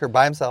 355 anchor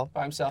by himself.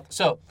 By himself.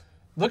 So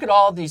look at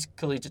all these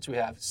collegiates we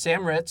have.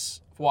 Sam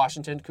Ritz of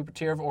Washington, Cooper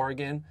Tier of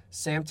Oregon,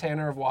 Sam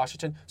Tanner of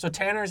Washington. So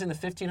Tanner's in the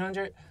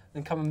 1500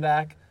 and coming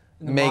back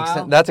in the Makes mile.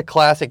 sense. That's a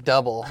classic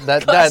double.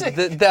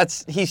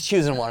 That's he's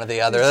choosing one or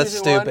the other. That's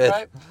Choosing one, stupid.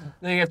 right?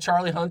 Then you have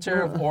Charlie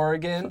Hunter of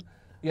Oregon.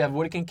 You have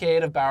Woody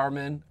Kincaid of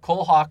Bowerman.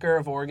 Cole Hawker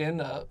of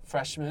Oregon,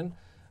 freshman.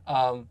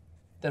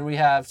 Then we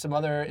have some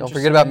other. Don't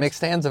forget about Mick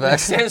Stanzovec.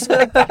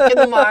 Stanzovec back in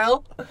the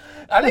mile.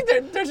 I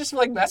think they're just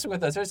like messing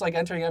with us. They're just like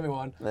entering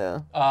everyone.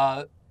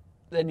 Yeah.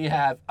 Then you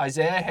have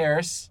Isaiah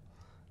Harris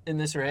in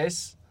this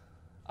race.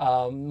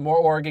 More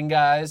Oregon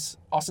guys.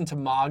 Austin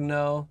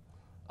Tamagno.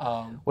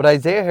 Would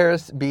Isaiah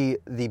Harris be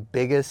the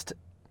biggest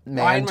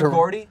man Ryan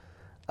McGordy.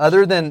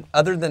 Other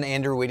than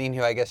Andrew Whitting,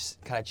 who I guess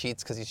kind of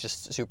cheats because he's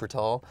just super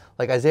tall?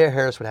 Like Isaiah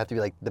Harris would have to be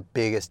like the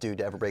biggest dude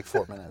to ever break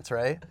 4 minutes,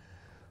 right?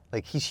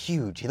 Like he's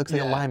huge. He looks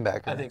like a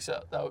linebacker. I think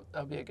so. That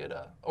would be a good.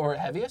 Or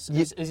heaviest?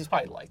 He's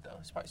probably light though.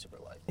 He's probably super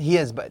light. He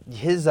is, but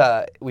his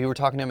we were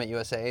talking to him at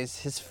USA's.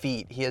 His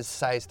feet. He has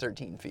size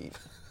 13 feet.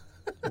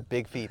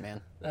 Big feet, man.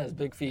 That is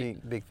big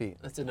feet. Big feet.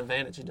 That's an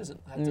advantage. He doesn't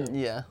have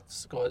to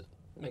go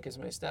make as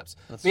many steps.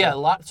 But yeah, a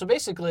lot. So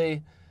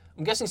basically,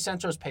 I'm guessing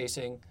Centro's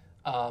pacing.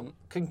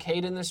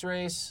 Kincaid in this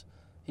race,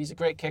 he's a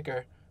great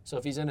kicker. So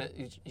if he's in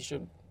it, he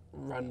should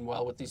run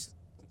well with these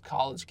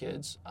college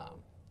kids.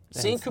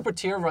 Seeing Cooper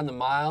Tier run the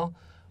mile,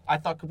 I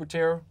thought Cooper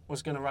Tier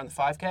was going to run the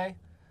 5K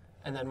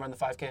and then run the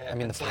 5K. I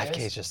mean, the 5K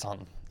is just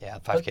on. Yeah,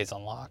 the 5K's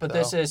on lock. But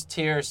this is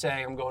Tier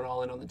saying I'm going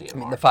all in on the DMR. I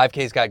mean, the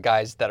 5K's got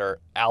guys that are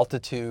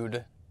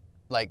altitude,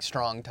 like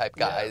strong type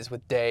guys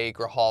with Day,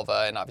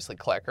 Grijalva, and obviously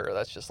Klecker.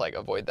 That's just like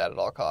avoid that at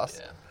all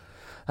costs.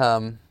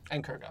 Yeah.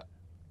 And Kurgat.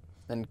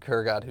 And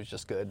Kurgat, who's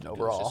just good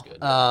overall. Just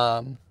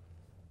good,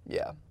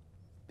 yeah.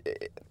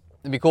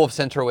 It'd be cool if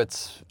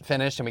Centrowitz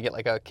finished and we get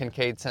like a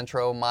Kincaid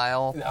Centro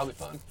mile. That would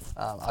be fun.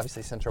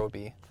 Obviously, Centro would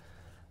be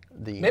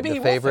the Maybe he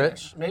favorite. Won't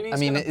finish. Maybe I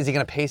mean, is he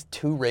going to pace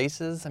 2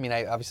 races? I mean,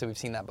 obviously we've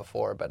seen that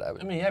before,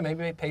 but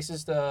maybe he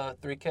paces the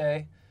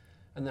 3K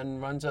and then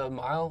runs a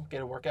mile,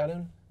 get a workout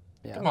in.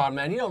 Yeah. Come on,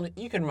 man!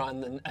 You can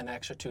run an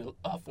extra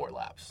 4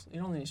 laps.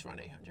 You don't need to run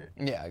 800.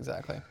 Yeah,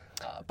 exactly.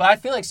 But I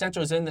feel like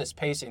Centro's in this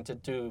pacing to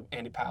do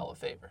Andy Powell a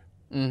favor.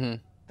 Mm-hmm.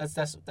 That's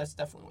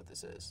definitely what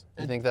this is.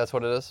 You think that's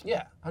what it is?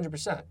 Yeah,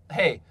 100%.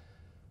 Hey,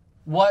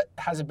 what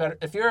has a better?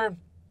 If you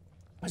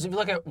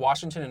look at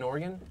Washington and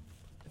Oregon,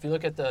 if you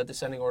look at the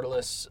descending order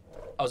lists,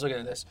 I was looking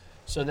at this.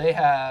 So they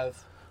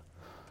have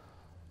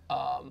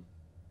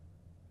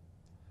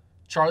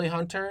Charlie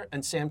Hunter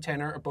and Sam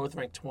Tanner are both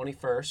ranked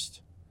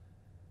 21st.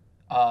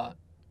 And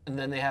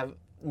then they have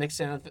Mick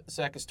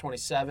Stanzovec is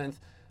 27th.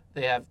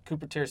 They have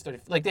Cooper Tears 30.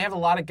 Like, they have a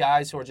lot of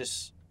guys who are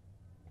just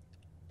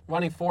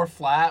running 4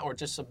 flat or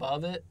just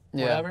above it,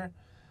 whatever,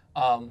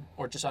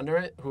 or just under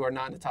it, who are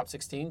not in the top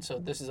 16. So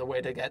this is a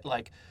way to get,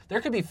 like,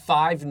 there could be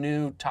 5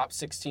 new top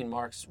 16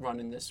 marks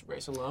running this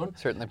race alone.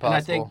 Certainly possible.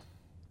 And I think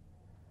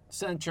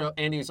Central,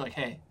 Andy was like,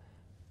 hey,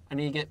 I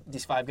need to get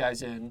these 5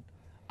 guys in.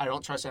 I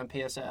don't trust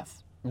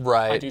MPSF.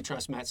 Right. I do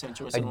trust Matt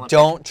Central as an Olympic.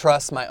 Don't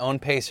trust my own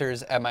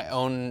pacers at my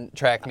own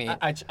track meet.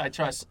 I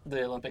trust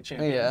the Olympic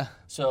champion. Yeah.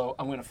 So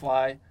I'm going to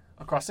fly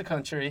across the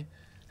country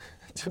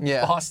to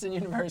Boston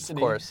University. Of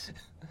course.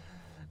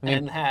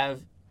 And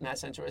have Matt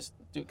Central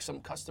do some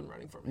custom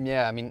running for me.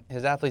 Yeah, I mean,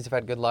 his athletes have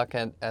had good luck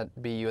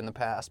at BU in the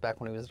past, back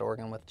when he was at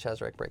Oregon with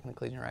Cheserek breaking the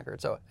collegiate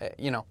record. So,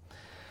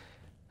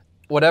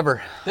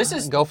 whatever.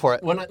 Go for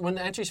it. When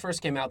the entries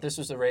first came out, this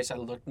was the race I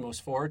looked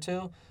most forward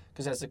to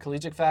because that's the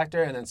collegiate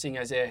factor, and then seeing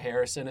Isaiah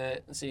Harris in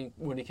it, and seeing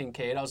Woody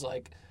Kincaid, I was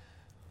like,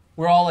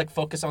 we're all like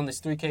focused on these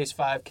 3Ks,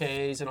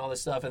 5Ks, and all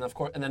this stuff, and of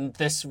course, and then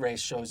this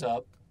race shows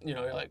up.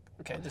 You're like,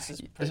 okay, this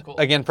is pretty cool.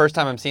 Again, first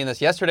time I'm seeing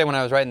this. Yesterday when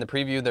I was writing the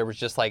preview, there was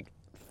just like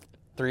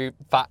 7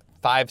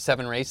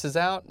 races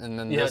out, and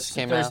then this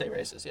came Thursday out.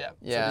 races, yeah.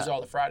 Yeah. So these are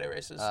all the Friday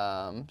races.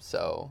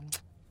 So.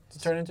 To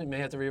turn into, may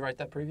have to rewrite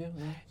that preview.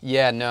 No?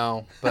 Yeah,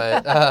 no,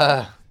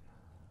 but.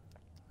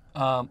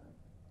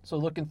 So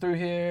looking through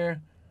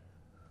here,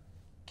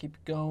 keep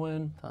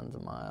going. Tons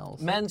of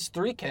miles. Men's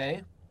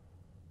 3K.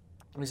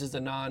 This is the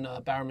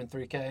non-Bowerman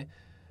 3K.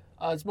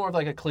 It's more of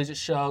like a collegiate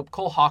show.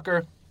 Cole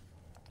Hawker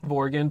of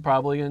Oregon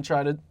probably going to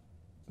try to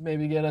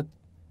maybe get a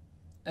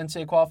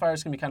NCAA qualifier.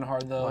 It's going to be kind of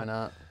hard, though. Why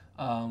not?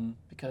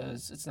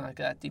 Because it's not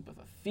that deep of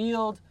a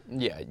field.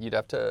 Yeah, you'd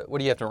have to. What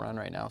do you have to run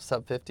right now?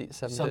 Sub 50,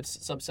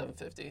 750? Sub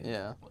 750.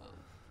 Yeah.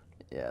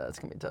 Yeah, that's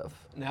gonna be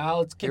tough. Now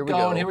let's keep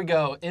going. Here we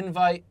go.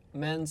 Invite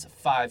men's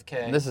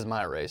 5K. This is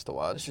my race to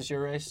watch. This is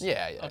your race?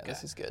 Yeah. Okay.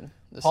 This is good.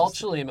 Paul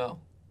Chalimo,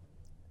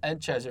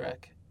 Ed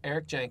Cheserek,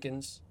 Eric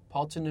Jenkins,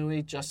 Paul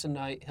Tanui, Justin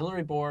Knight,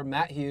 Hillary Bohr,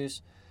 Matt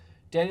Hughes,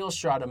 Daniel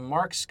Estrada,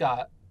 Mark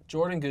Scott,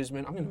 Jordan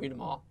Guzman. I'm gonna read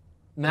them all.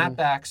 Matt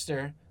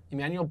Baxter,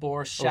 Emmanuel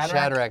Bohr,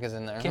 Shadrack is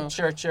in there. Kit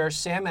Churcher,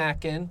 Sam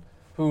Atkin,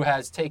 who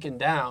has taken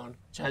down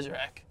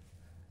Cheserek,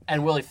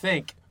 and Willie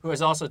Fink, who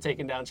has also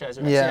taken down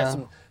Cheserek. Yeah. So you have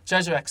some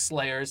Cheserek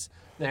slayers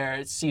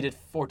there, seated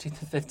 14th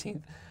and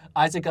 15th.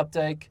 Isaac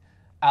Updike,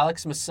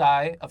 Alex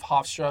Masai of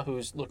Hofstra,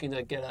 who's looking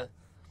to get a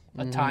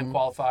time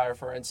qualifier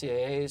for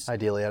NCAAs.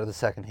 Ideally out of the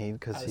second heat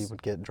because he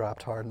would get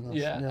dropped hard in those.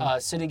 Yeah.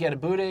 Sidney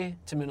Getabuti,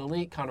 Timin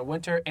Elite, Connor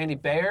Winter, Andy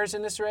Bayer's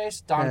in this race,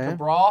 Don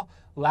Cabral,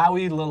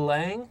 Lowy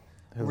Lelang.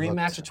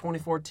 Rematch of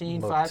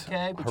 2014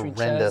 5K between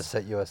horrendous Ches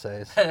at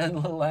USA's.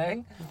 and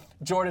Lelang.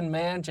 Jordan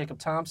Mann, Jacob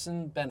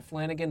Thompson, Ben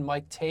Flanagan,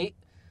 Mike Tate,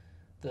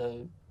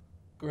 the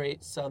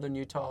great Southern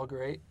Utah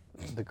great.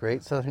 The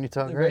great Southern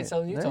Utah The great. great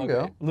Southern Utah there you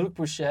great. go. Luke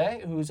Boucher,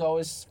 who's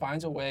always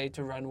finds a way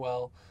to run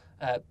well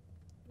at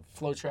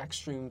FloTrack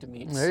streamed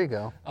meets. There you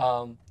go.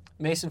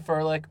 Mason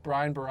Furlick,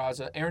 Brian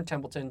Barraza, Aaron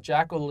Templeton,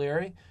 Jack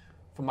O'Leary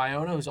from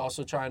Iona, who's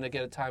also trying to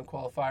get a time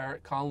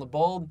qualifier. Colin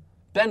LeBold,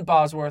 Ben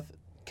Bosworth,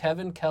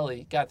 Kevin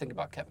Kelly. Got to think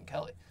about Kevin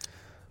Kelly.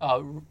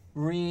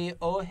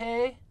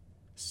 Ryohei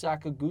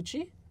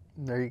Sakaguchi,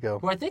 There you go.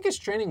 who I think is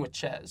training with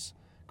Ches.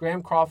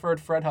 Graham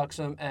Crawford, Fred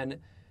Huxham, and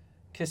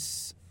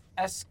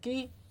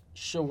Kiseski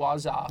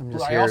Shiwaza,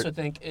 who I also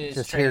think is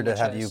just training here to with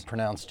have Ches. you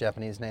pronounce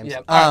Japanese names.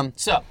 Yeah. All right,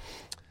 so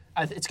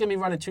it's going to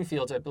be running 2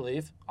 fields, I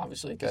believe,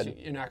 obviously, because Good.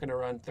 you're not going to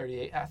run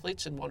 38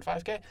 athletes in one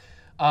 5K.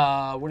 What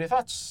are your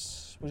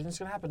thoughts? What do you think's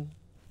going to happen?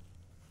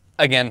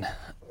 Again,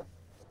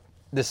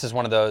 this is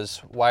one of those,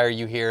 why are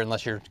you here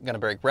unless you're going to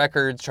break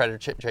records, try to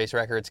chase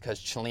records, because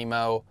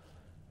Chalimo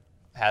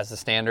has the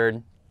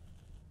standard.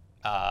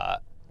 I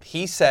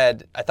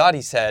thought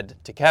he said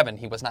to Kevin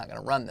he was not going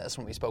to run this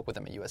when we spoke with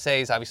him at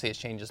USA's. Obviously, he's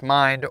changed his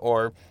mind,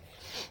 or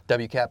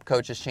WCAP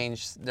coaches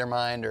changed their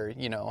mind, or,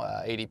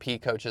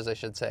 ADP coaches, I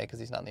should say, because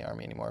he's not in the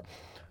Army anymore.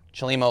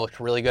 Chalimo looked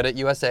really good at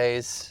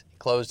USA's,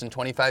 closed in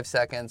 25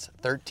 seconds,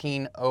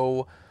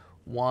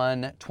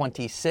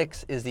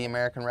 13:01:26 is the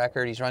American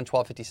record. He's run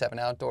 12:57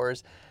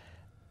 outdoors.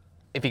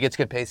 If he gets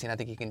good pacing, I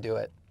think he can do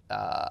it.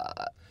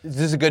 This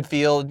is a good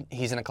field.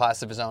 He's in a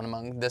class of his own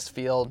among this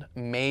field.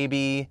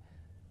 Maybe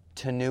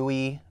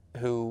Tanui,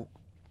 who,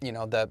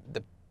 the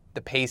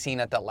pacing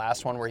at that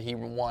last one where he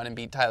won and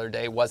beat Tyler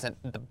Day wasn't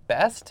the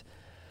best.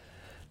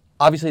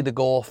 Obviously, the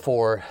goal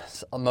for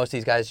most of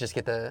these guys is just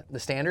get the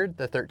standard,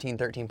 the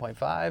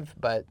 13.5,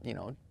 but,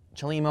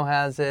 Chalimo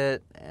has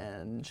it,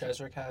 and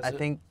Cheserek has it. I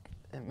think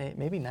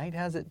maybe Knight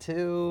has it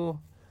too.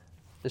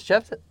 Does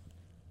Chev's it?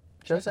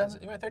 Ches has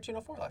it. He went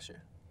 13:04 last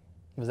year.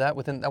 Was that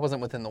within? That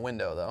wasn't within the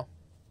window though.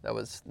 That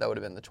would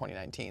have been the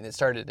 2019. I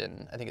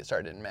think it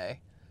started in May.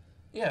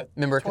 Yeah.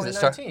 Remember, 'cause it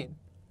started. 2019.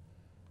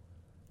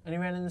 And he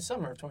ran in the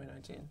summer of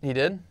 2019. He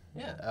did?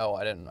 Yeah. Oh,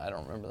 I don't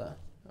remember that.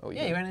 Oh,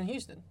 Yeah, he ran in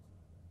Houston.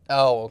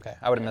 Oh, okay.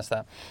 I would have missed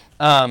that.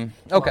 Come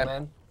okay. on,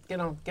 man. Get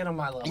on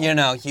my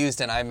level.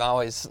 Houston. I'm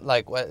always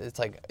like, what? It's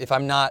like if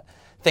I'm not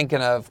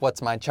thinking of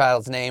what's my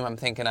child's name, I'm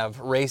thinking of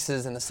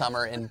races in the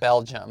summer in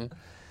Belgium.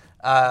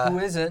 Who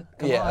isn't?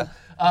 Come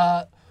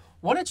on.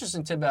 One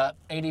interesting tip about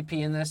ADP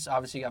in this,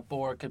 obviously you got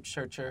Bohr,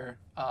 Kipchircher,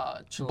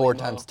 Chalimo, Bohr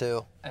times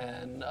 2.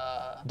 and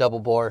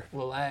Double Bohr.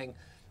 Lilang.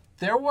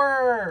 There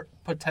were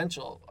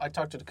potential. I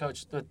talked to the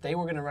coach that they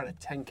were going to run a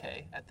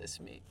 10K at this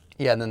meet.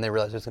 Yeah, and then they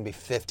realized it was going to be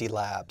 50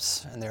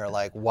 laps. And they were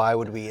like, why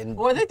would we...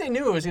 Well, I think they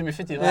knew it was going to be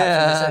 50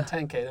 laps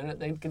when they said 10K.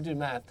 They can do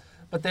math.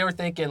 But they were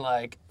thinking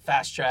like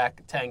fast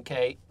track,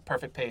 10K,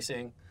 perfect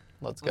pacing.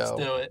 Let's go. Let's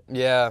do it.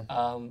 Yeah.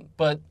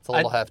 But It's a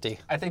little hefty.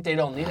 I think they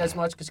don't need as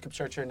much because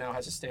Kipchircher now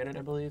has a standard,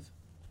 I believe.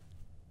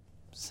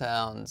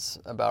 Sounds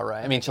about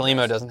right. I mean,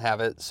 Chalimo doesn't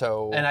have it,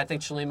 so... And I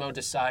think Chalimo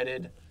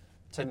decided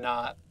to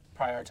not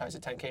prioritize a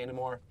 10K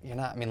anymore. You're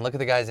not. I mean, look at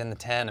the guys in the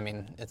 10. I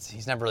mean,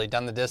 he's never really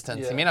done the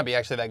distance. Yeah. He may not be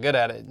actually that good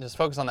at it. Just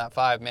focus on that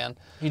 5, man.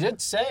 He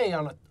did say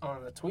on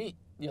a tweet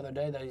the other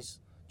day that he's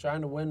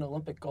trying to win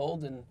Olympic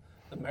gold in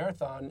the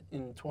marathon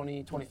in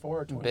 2024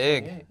 or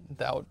 2028. Big.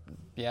 That would,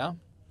 yeah.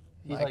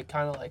 He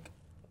kind of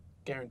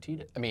guaranteed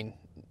it. I mean,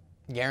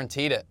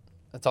 guaranteed it.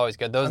 That's always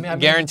good. Those I mean,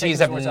 guarantees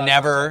have taking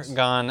never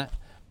gone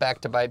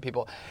back to bite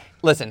people.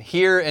 Listen,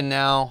 here and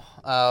now,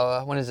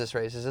 when is this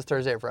race? Is this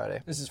Thursday or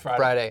Friday? This is Friday.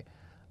 Friday.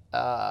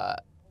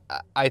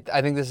 I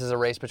think this is a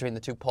race between the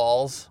two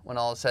Pauls when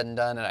all is said and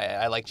done, and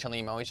I like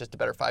Chalimo. He's just a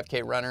better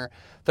 5K runner.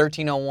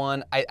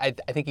 13:01, I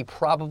think he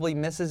probably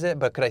misses it,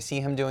 but could I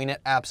see him doing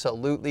it?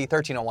 Absolutely.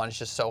 13:01 is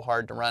just so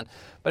hard to run.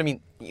 But I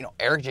mean,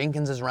 Eric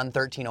Jenkins has run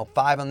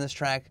 13:05 on this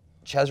track.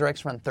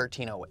 Chesarek's run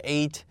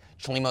 13:08.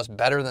 Chalimo's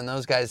better than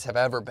those guys have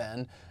ever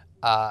been.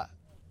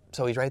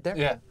 So he's right there.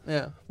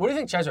 Yeah. What do you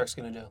think Chesarek's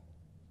going to do?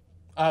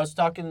 I was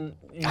talking.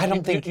 I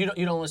don't think you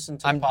don't listen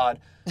to the pod.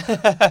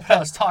 I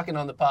was talking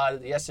on the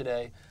pod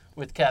yesterday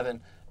with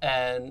Kevin,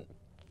 and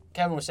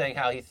Kevin was saying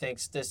how he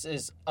thinks this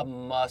is a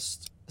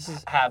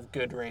must-have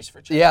good race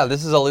for Chesarik. Yeah,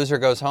 this is a loser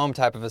goes home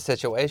type of a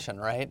situation,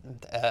 right?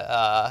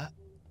 A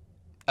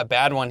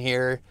bad one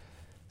here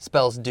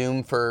spells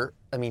doom for.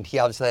 I mean, he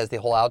obviously has the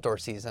whole outdoor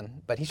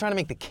season, but he's trying to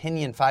make the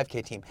Kenyan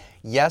 5K team.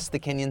 Yes, the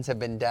Kenyans have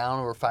been down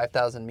over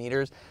 5,000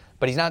 meters,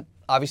 but he's not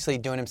obviously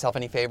doing himself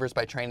any favors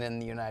by training in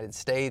the United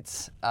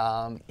States.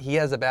 He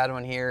has a bad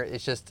one here.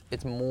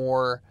 It's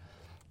more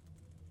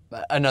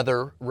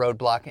another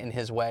roadblock in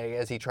his way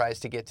as he tries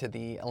to get to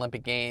the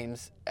Olympic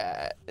Games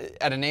at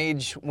an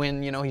age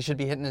when, he should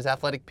be hitting his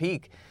athletic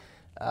peak.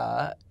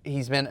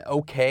 He's been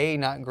okay,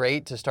 not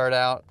great to start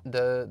out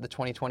the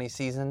 2020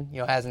 season.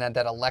 Hasn't had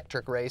that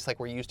electric race like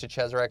we're used to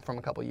Chesarik from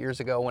a couple years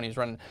ago when he was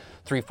running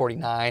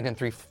 3:49 and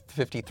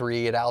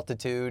 3:53 at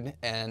altitude,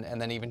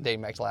 and then even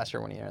dating back to last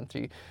year when he ran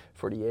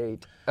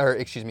 3:48 or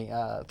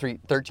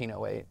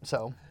 13:08.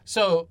 So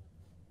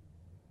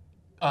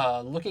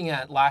looking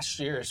at last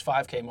year's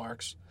 5K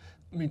marks,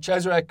 I mean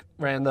Chesarik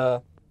ran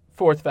the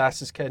fourth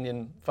fastest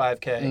Kenyan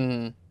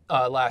 5K.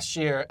 Last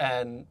year,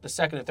 and the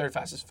second and third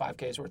fastest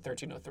 5Ks were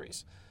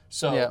 13:03s.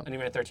 And he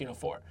ran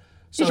 13:04.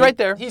 So he's right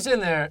there. He's in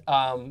there,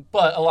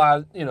 but a lot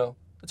of,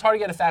 it's hard to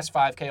get a fast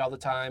 5K all the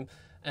time,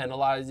 and a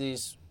lot of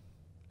these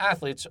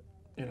athletes,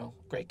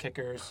 great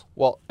kickers.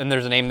 Well, and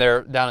there's a name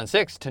there down in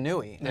 6,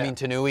 Tanui. Yeah. I mean,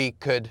 Tanui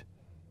could,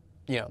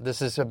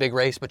 this is a big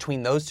race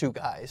between those two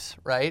guys,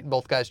 right?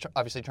 Both guys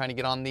obviously trying to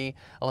get on the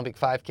Olympic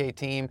 5K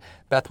team.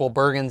 Bethwell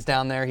Bergen's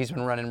down there. He's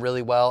been running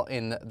really well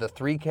in the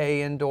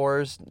 3K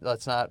indoors.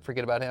 Let's not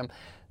forget about him.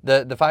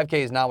 The 5K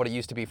is not what it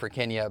used to be for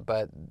Kenya,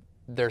 but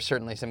there's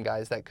certainly some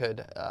guys that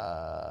could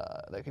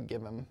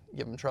give him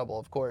trouble,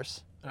 of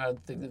course. I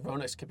think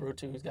Ronex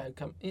Kiprutu,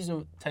 he's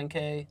a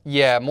 10K.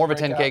 Yeah, more of a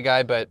 10K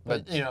breakout. guy,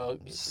 but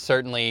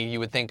certainly you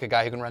would think a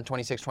guy who can run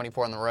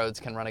 26:24 on the roads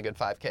can run a good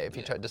 5K if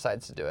he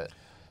decides to do it.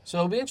 So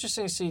it'll be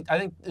interesting to see. I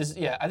think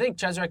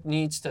Chesarik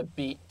needs to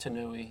beat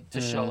Tanui to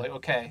show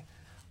okay,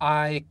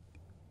 I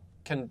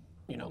can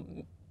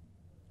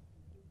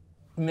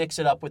mix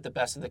it up with the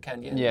best of the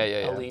Kenyan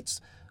elites,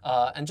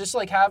 and just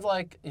have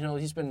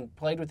he's been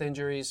plagued with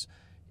injuries.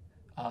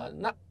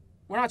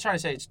 We're not trying to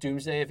say it's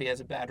doomsday if he has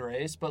a bad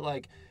race,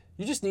 but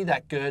you just need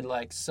that good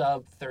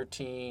sub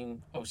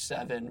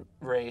 13:07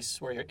 race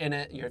where you're in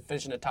it, you're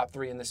finishing the top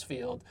 3 in this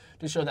field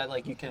to show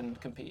that you can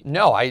compete.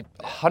 No, I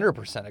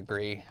 100%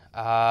 agree.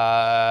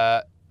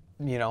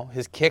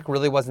 His kick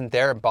really wasn't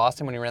there at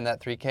Boston when he ran that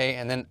 3K,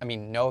 and then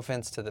no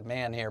offense to the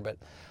man here, but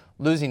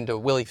losing to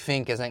Willie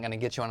Fink isn't going to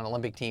get you on an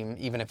Olympic team,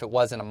 even if it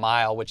wasn't a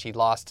mile, which he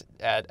lost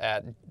at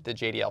the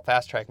JDL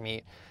Fast Track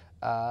meet.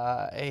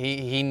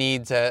 He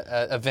needs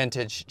a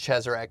vintage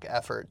Chesarik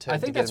effort to. I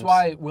think that's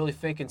why Willie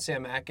Fink and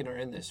Sam Atkin are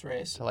in this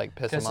race to piss him off.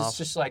 Because it's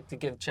just to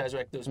give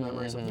Chesarik those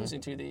memories of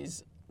losing to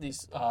these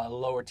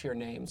lower tier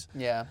names.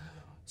 Yeah.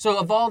 So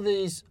of all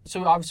these,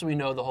 obviously we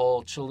know the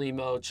whole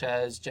Chalimo,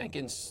 Ches,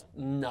 Jenkins,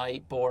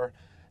 Knight, Bohr.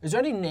 Is there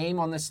any name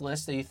on this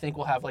list that you think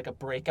will have a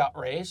breakout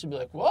race? You'd be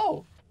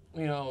whoa,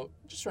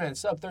 just ran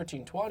sub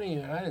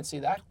 13:20, and I didn't see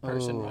that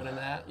person running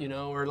that,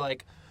 or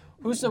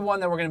who's the one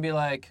that we're gonna be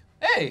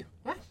hey.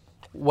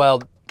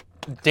 Well,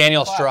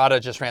 Daniel Strada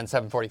just ran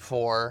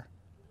 7:44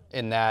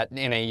 in that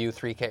NAU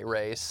 3K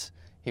race.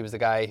 He was the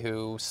guy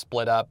who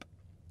split up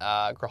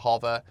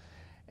Grijalva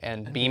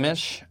and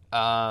Beamish.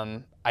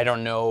 I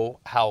don't know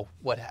how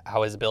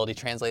his ability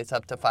translates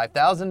up to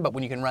 5,000, but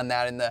when you can run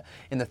that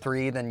in the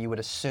 3, then you would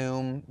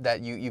assume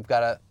that you've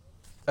got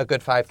a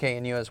good 5K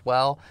in you as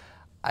well.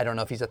 I don't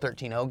know if he's a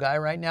 13.0 guy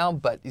right now,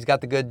 but he's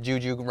got the good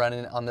juju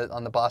running on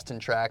the Boston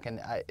track,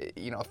 and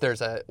if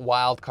there's a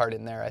wild card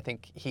in there, I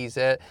think he's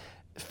it.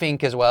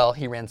 Fink as well.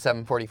 He ran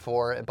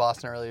 7:44 at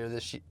Boston earlier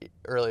this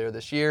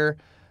year.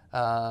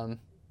 I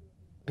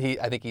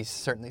think he's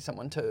certainly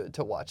someone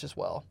to watch as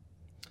well.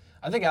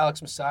 I think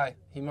Alex Masai,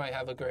 he might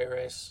have a great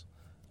race.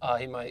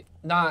 He might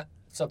not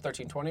sub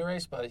 13:20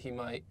 race, but he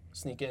might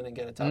sneak in and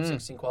get a top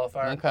 16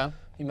 qualifier. Okay.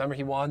 You remember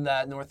he won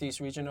that Northeast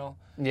Regional?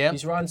 Yeah.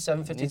 He's run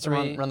 7:53. Needs to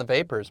run the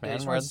Vapors, man. Yeah,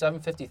 he's run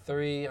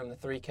 7:53 on the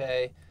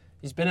 3K.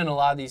 He's been in a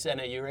lot of these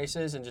NAU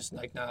races and just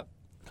not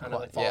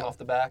falling off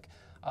the back.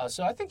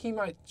 So I think he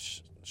might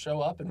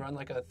show up and run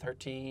like a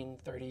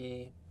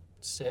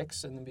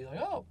 13:36 and then be like,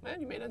 oh,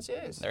 man, you made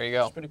NCAAs. There you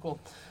go. It's pretty cool.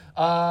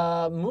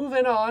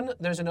 Moving on,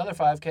 there's another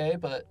 5K,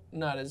 but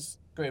not as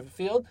great of a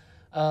field.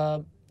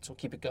 So we'll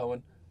keep it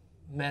going.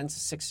 Men's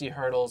 60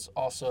 hurdles,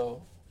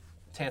 also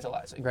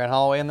tantalizing. Grant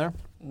Holloway in there?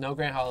 No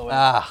Grant Holloway.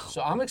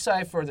 So I'm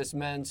excited for this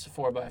men's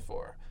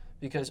 4x4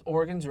 because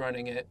Oregon's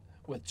running it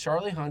with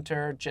Charlie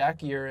Hunter, Jack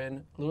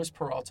Urin, Luis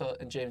Peralta,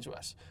 and James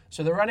West.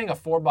 So they're running a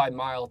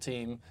 4x-mile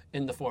team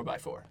in the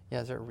 4x4.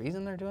 Yeah, is there a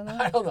reason they're doing that?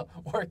 I don't know.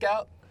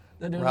 Workout?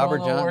 They're doing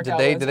Robert Jones,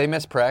 did they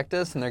miss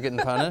practice and they're getting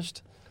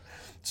punished?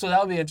 So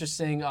that'll be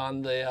interesting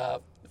on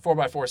the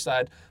 4x4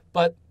 side.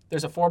 But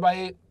there's a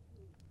 4x8.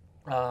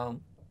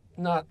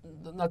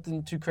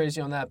 Nothing too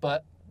crazy on that.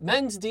 But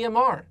men's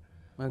DMR.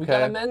 Okay. We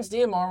got a men's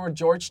DMR where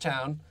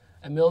Georgetown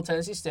and Middle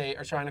Tennessee State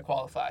are trying to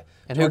qualify.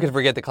 And who could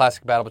forget the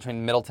classic battle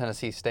between Middle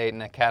Tennessee State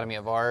and Academy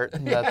of Art?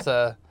 That's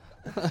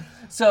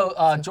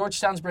So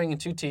Georgetown's bringing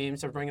 2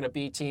 teams. They're bringing a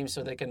B team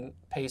so they can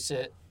pace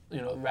it,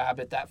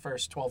 rabbit that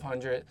first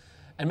 1,200.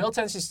 And Middle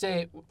Tennessee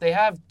State, they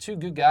have 2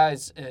 good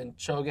guys in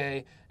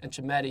Choge and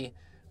Chimetti.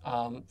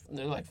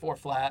 They're like 4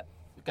 flat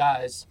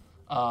guys.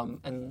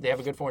 And they have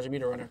a good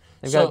 400-meter runner.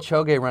 They've got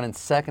Choge running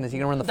second. Is he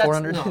going to run the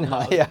 400?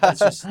 No, yeah. That's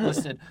just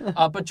listed.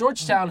 But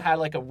Georgetown had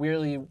like a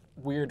really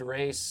weird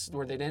race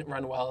where they didn't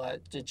run well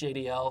at the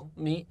JDL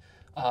meet.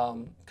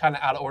 Kind of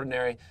out of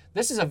ordinary.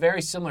 This is a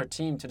very similar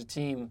team to the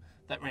team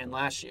that ran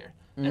last year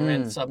and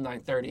ran sub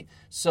 930.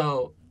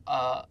 So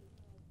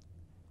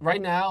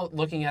right now,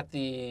 looking at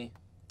the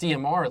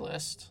DMR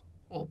list,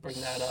 we'll bring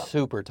that up.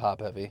 Super top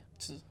heavy.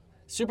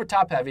 Super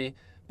top heavy.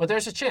 But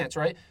there's a chance,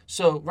 right?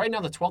 So right now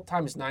the 12th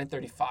time is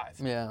 9:35.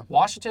 Yeah.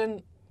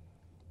 Washington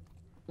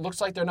looks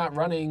like they're not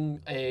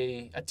running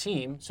a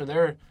team, so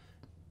they're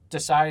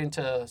deciding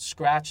to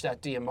scratch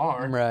that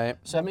DMR. Right.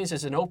 So that means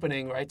there's an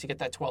opening, right, to get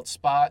that 12th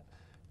spot.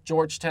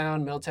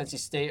 Georgetown, Middle Tennessee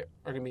State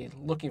are going to be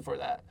looking for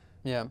that.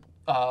 Yeah.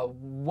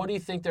 What do you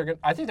think they're going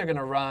to – I think they're going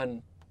to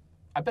run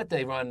 – I bet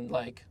they run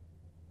like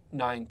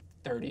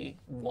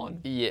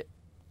 9:31.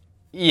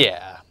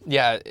 Yeah.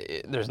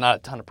 There's not a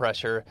ton of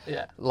pressure.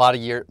 Yeah.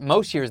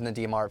 Most years in the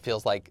DMR, it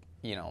feels like,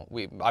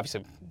 we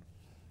obviously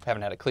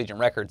haven't had a collegiate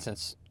record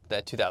since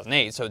that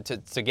 2008. So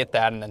to get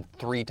that and then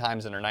 3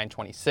 times under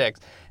 926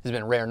 has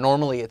been rare.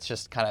 Normally, it's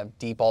just kind of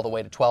deep all the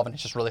way to 12, and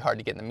it's just really hard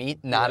to get in the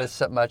meet. Not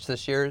as much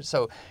this year.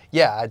 So,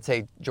 yeah, I'd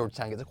say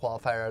Georgetown gets a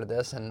qualifier out of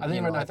this. And I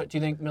think do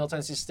you think Middle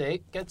Tennessee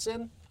State gets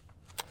in?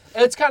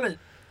 It's kind of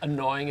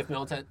annoying if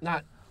not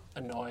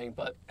annoying,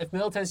 but if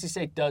Middle Tennessee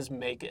State does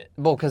make it,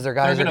 well, because their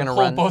guys are going to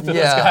pull run both of those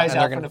guys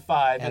out for the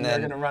 5, and they're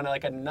going to run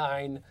like a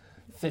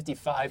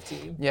 9:55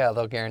 team. Yeah,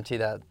 they'll guarantee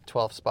that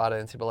 12th spot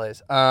at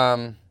NCAA's.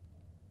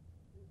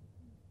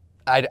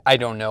 I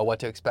don't know what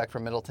to expect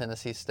from Middle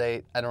Tennessee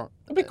State. It'd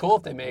be cool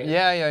if they made it.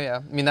 Yeah.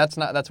 I mean,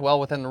 that's well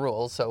within the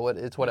rules, so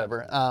it's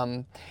whatever.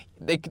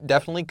 They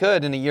definitely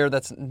could in a year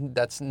that's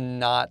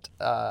not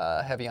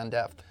heavy on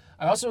depth.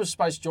 I also was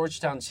surprised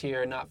Georgetown's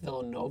here, not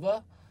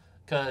Villanova,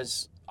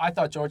 because I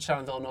thought Georgetown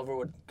and Villanova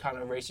would kind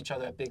of race each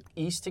other at Big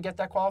East to get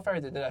that qualifier.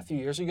 They did that a few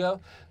years ago.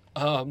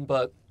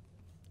 But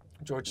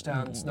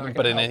Georgetown's not going to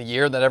But in a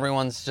year that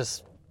everyone's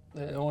just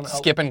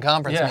skipping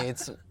conference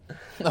meets.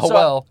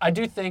 I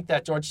do think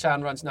that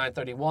Georgetown runs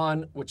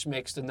 9:31, which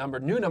makes the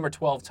new number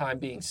 12 time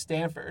being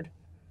Stanford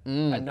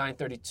at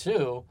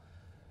 9:32.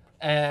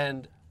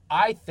 And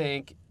I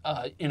think,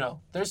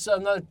 there's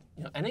another,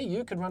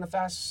 NAU could run a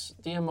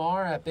fast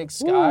DMR at Big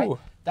Sky. Ooh.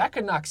 That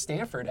could knock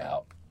Stanford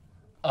out.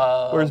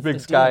 Where's Big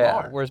Sky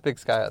DMR. at? Where's Big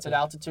Sky at? It's at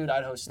altitude,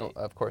 Idaho State.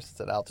 Of course, it's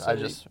at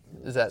altitude. So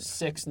is that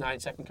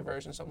 9-second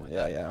conversion, something like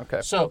that. Yeah, okay.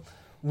 So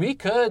we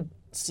could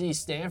see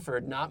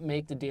Stanford not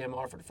make the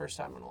DMR for the first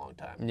time in a long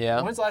time.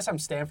 Yeah. When's the last time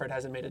Stanford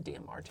hasn't made a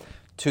DMR team?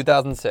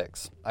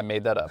 2006. I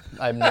made that up.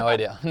 I have no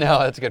idea. No,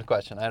 that's a good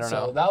question. I don't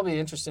know. So that'll be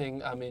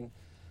interesting. I mean,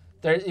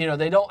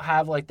 they don't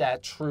have like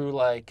that true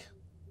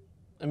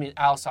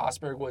Alice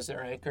Osberg was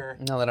their anchor.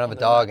 No, they don't have a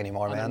dog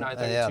anymore, man.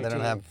 Yeah, they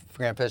don't have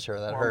Grant Fisher.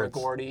 That hurts.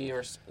 Or McGordy,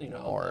 or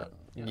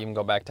you even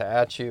go back to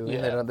Atchu.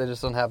 Yeah. They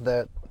just don't have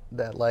that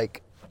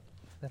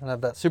they don't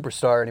have that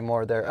superstar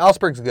anymore there.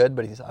 Osberg's good,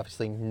 but he's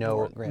obviously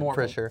no Grant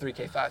Fisher.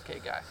 3K,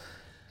 5K guy.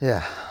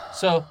 Yeah.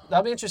 So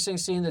that'll be interesting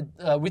seeing the.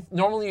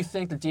 Normally you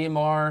think the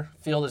DMR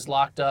field is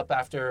locked up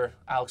after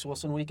Alex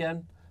Wilson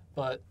weekend,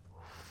 but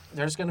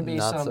there's going to be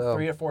Not some so.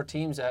 3 or 4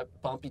 teams that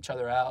bump each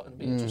other out, and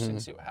it'll be interesting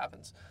to see what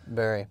happens.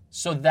 Very.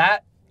 So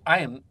that I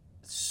am.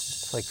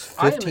 It's like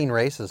 15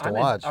 races to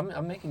watch.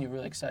 I'm making you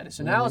really excited.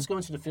 So now let's go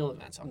into the field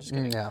events. I'm just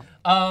kidding. Yeah.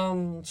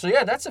 So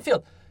yeah, that's the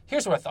field.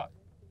 Here's what I thought.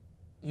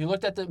 You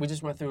looked at we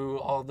just went through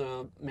all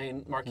the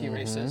main marquee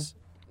races.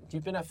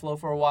 You've been at Flo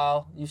for a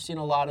while. You've seen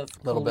a lot of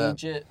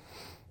collegiate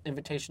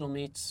invitational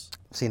meets.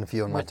 Seen a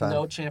few in my with time.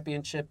 no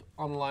championship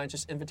on the line,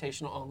 just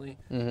invitational only,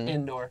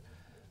 indoor.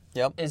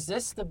 Yep. Is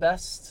this the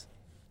best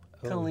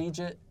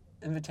collegiate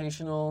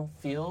invitational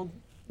field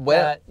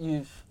Well- that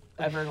you've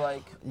ever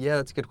Yeah,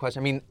 that's a good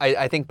question. I mean,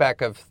 I think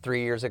back of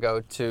 3 years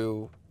ago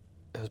to,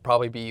 it was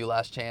probably BU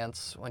Last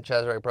Chance when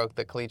Cesare broke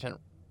the collegiate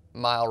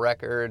mile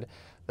record.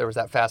 There was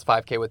that fast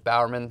 5K with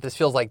Bowerman. This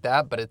feels like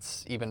that, but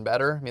it's even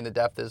better. I mean, the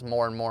depth is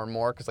more and more and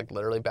more because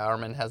literally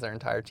Bowerman has their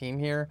entire team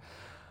here.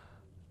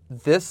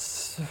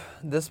 This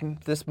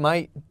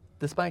might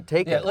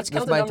take it. Yeah, let's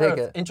count this the might number take of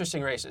it.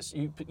 interesting races.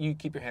 You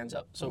keep your hands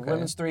up. So Okay.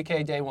 women's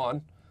 3K day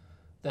 1,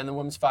 then the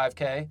women's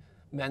 5K,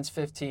 men's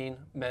 15,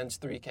 men's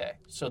 3K.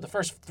 So the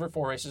first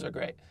 4 races are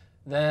great.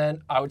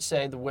 Then I would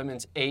say the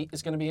women's 8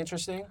 is going to be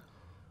interesting.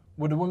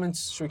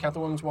 Should we count the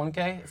women's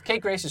 1K? If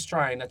Kate Grace is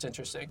trying, that's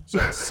interesting. So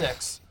it's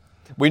 6.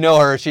 We know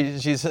her.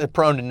 She's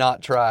prone to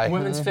not try.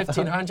 Women's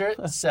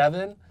 1500,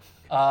 7.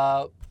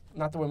 Not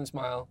the women's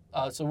mile.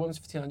 So women's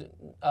 1500.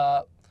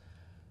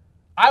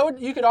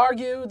 You could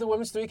argue the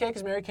women's 3K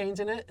because Mary Kane's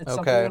in it. It's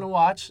something we're going to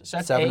watch. So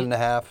that's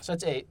 7.5. So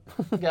that's 8.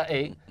 We got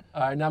 8.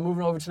 All right, now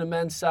moving over to the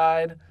men's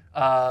side.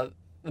 The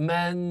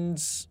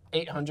men's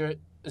 800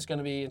 is going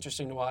to be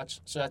interesting to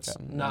watch. So that's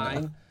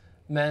 9.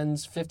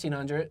 Men's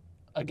 1500,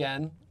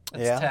 again,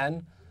 that's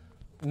 10.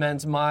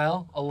 Men's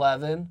mile,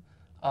 11.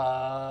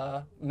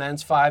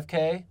 Men's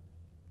 5K,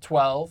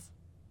 12.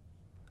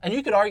 And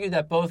you could argue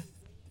that both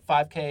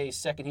 5K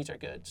second heats are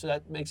good. So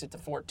that makes it to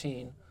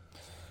 14.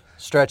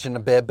 Stretching a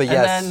bit, but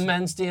yes. And then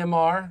men's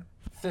DMR,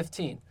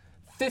 15.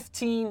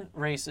 15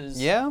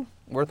 races. Yeah,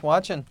 worth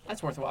watching.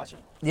 That's worth watching.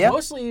 Yeah.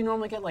 Mostly you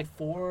normally get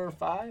 4 or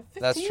 5,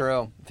 15? That's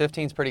true.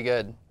 15's pretty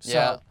good. So-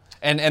 Yeah.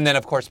 And then,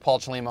 of course, Paul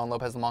Chalimo and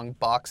Lopez Lamong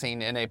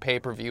boxing in a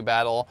pay-per-view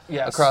battle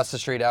across the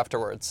street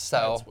afterwards.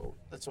 So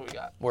that's what we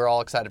got. we're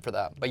all excited for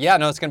that. But yeah,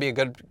 no, it's going to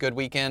be a good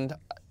weekend.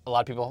 A lot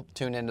of people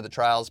tune into the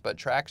trials, but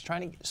track's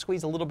trying to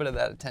squeeze a little bit of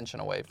that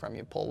attention away from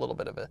you, pull a little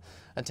bit of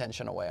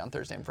attention away on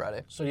Thursday and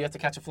Friday. So you have to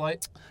catch a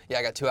flight? Yeah,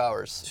 I got 2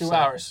 hours. 2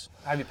 hours.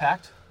 Have you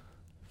packed?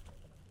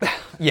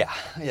 Yeah.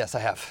 Yes, I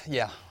have.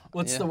 Yeah.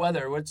 What's the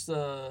weather? What's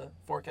the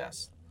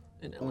forecast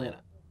in Atlanta?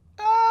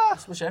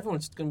 That's what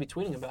everyone's going to be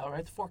tweeting about,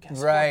 right? The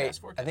forecast. Right.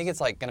 Forecast. I think it's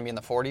going to be in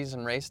the 40s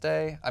on race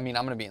day. I mean,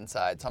 I'm going to be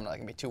inside, so I'm not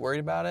going to be too worried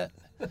about it.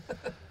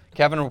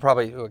 Kevin will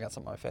probably, I got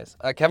something on my face.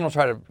 Kevin will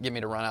try to get me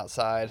to run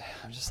outside.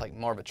 I'm just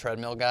more of a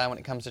treadmill guy when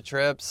it comes to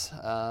trips.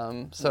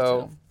 Or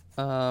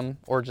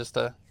just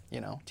a,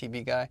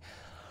 TV guy.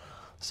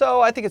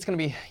 So I think it's going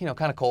to be,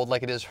 kind of cold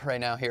like it is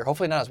right now here.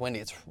 Hopefully not as windy.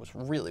 It was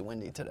really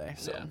windy today.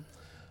 So. Yeah.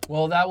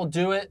 Well, that will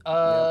do it.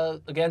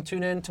 Again,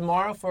 tune in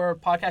tomorrow for a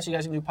podcast. You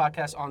guys can do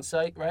podcasts on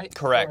site, right?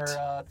 Correct.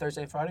 For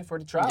Thursday and Friday for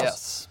the trials.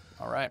 Yes.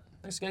 All right.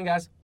 Thanks again,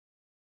 guys.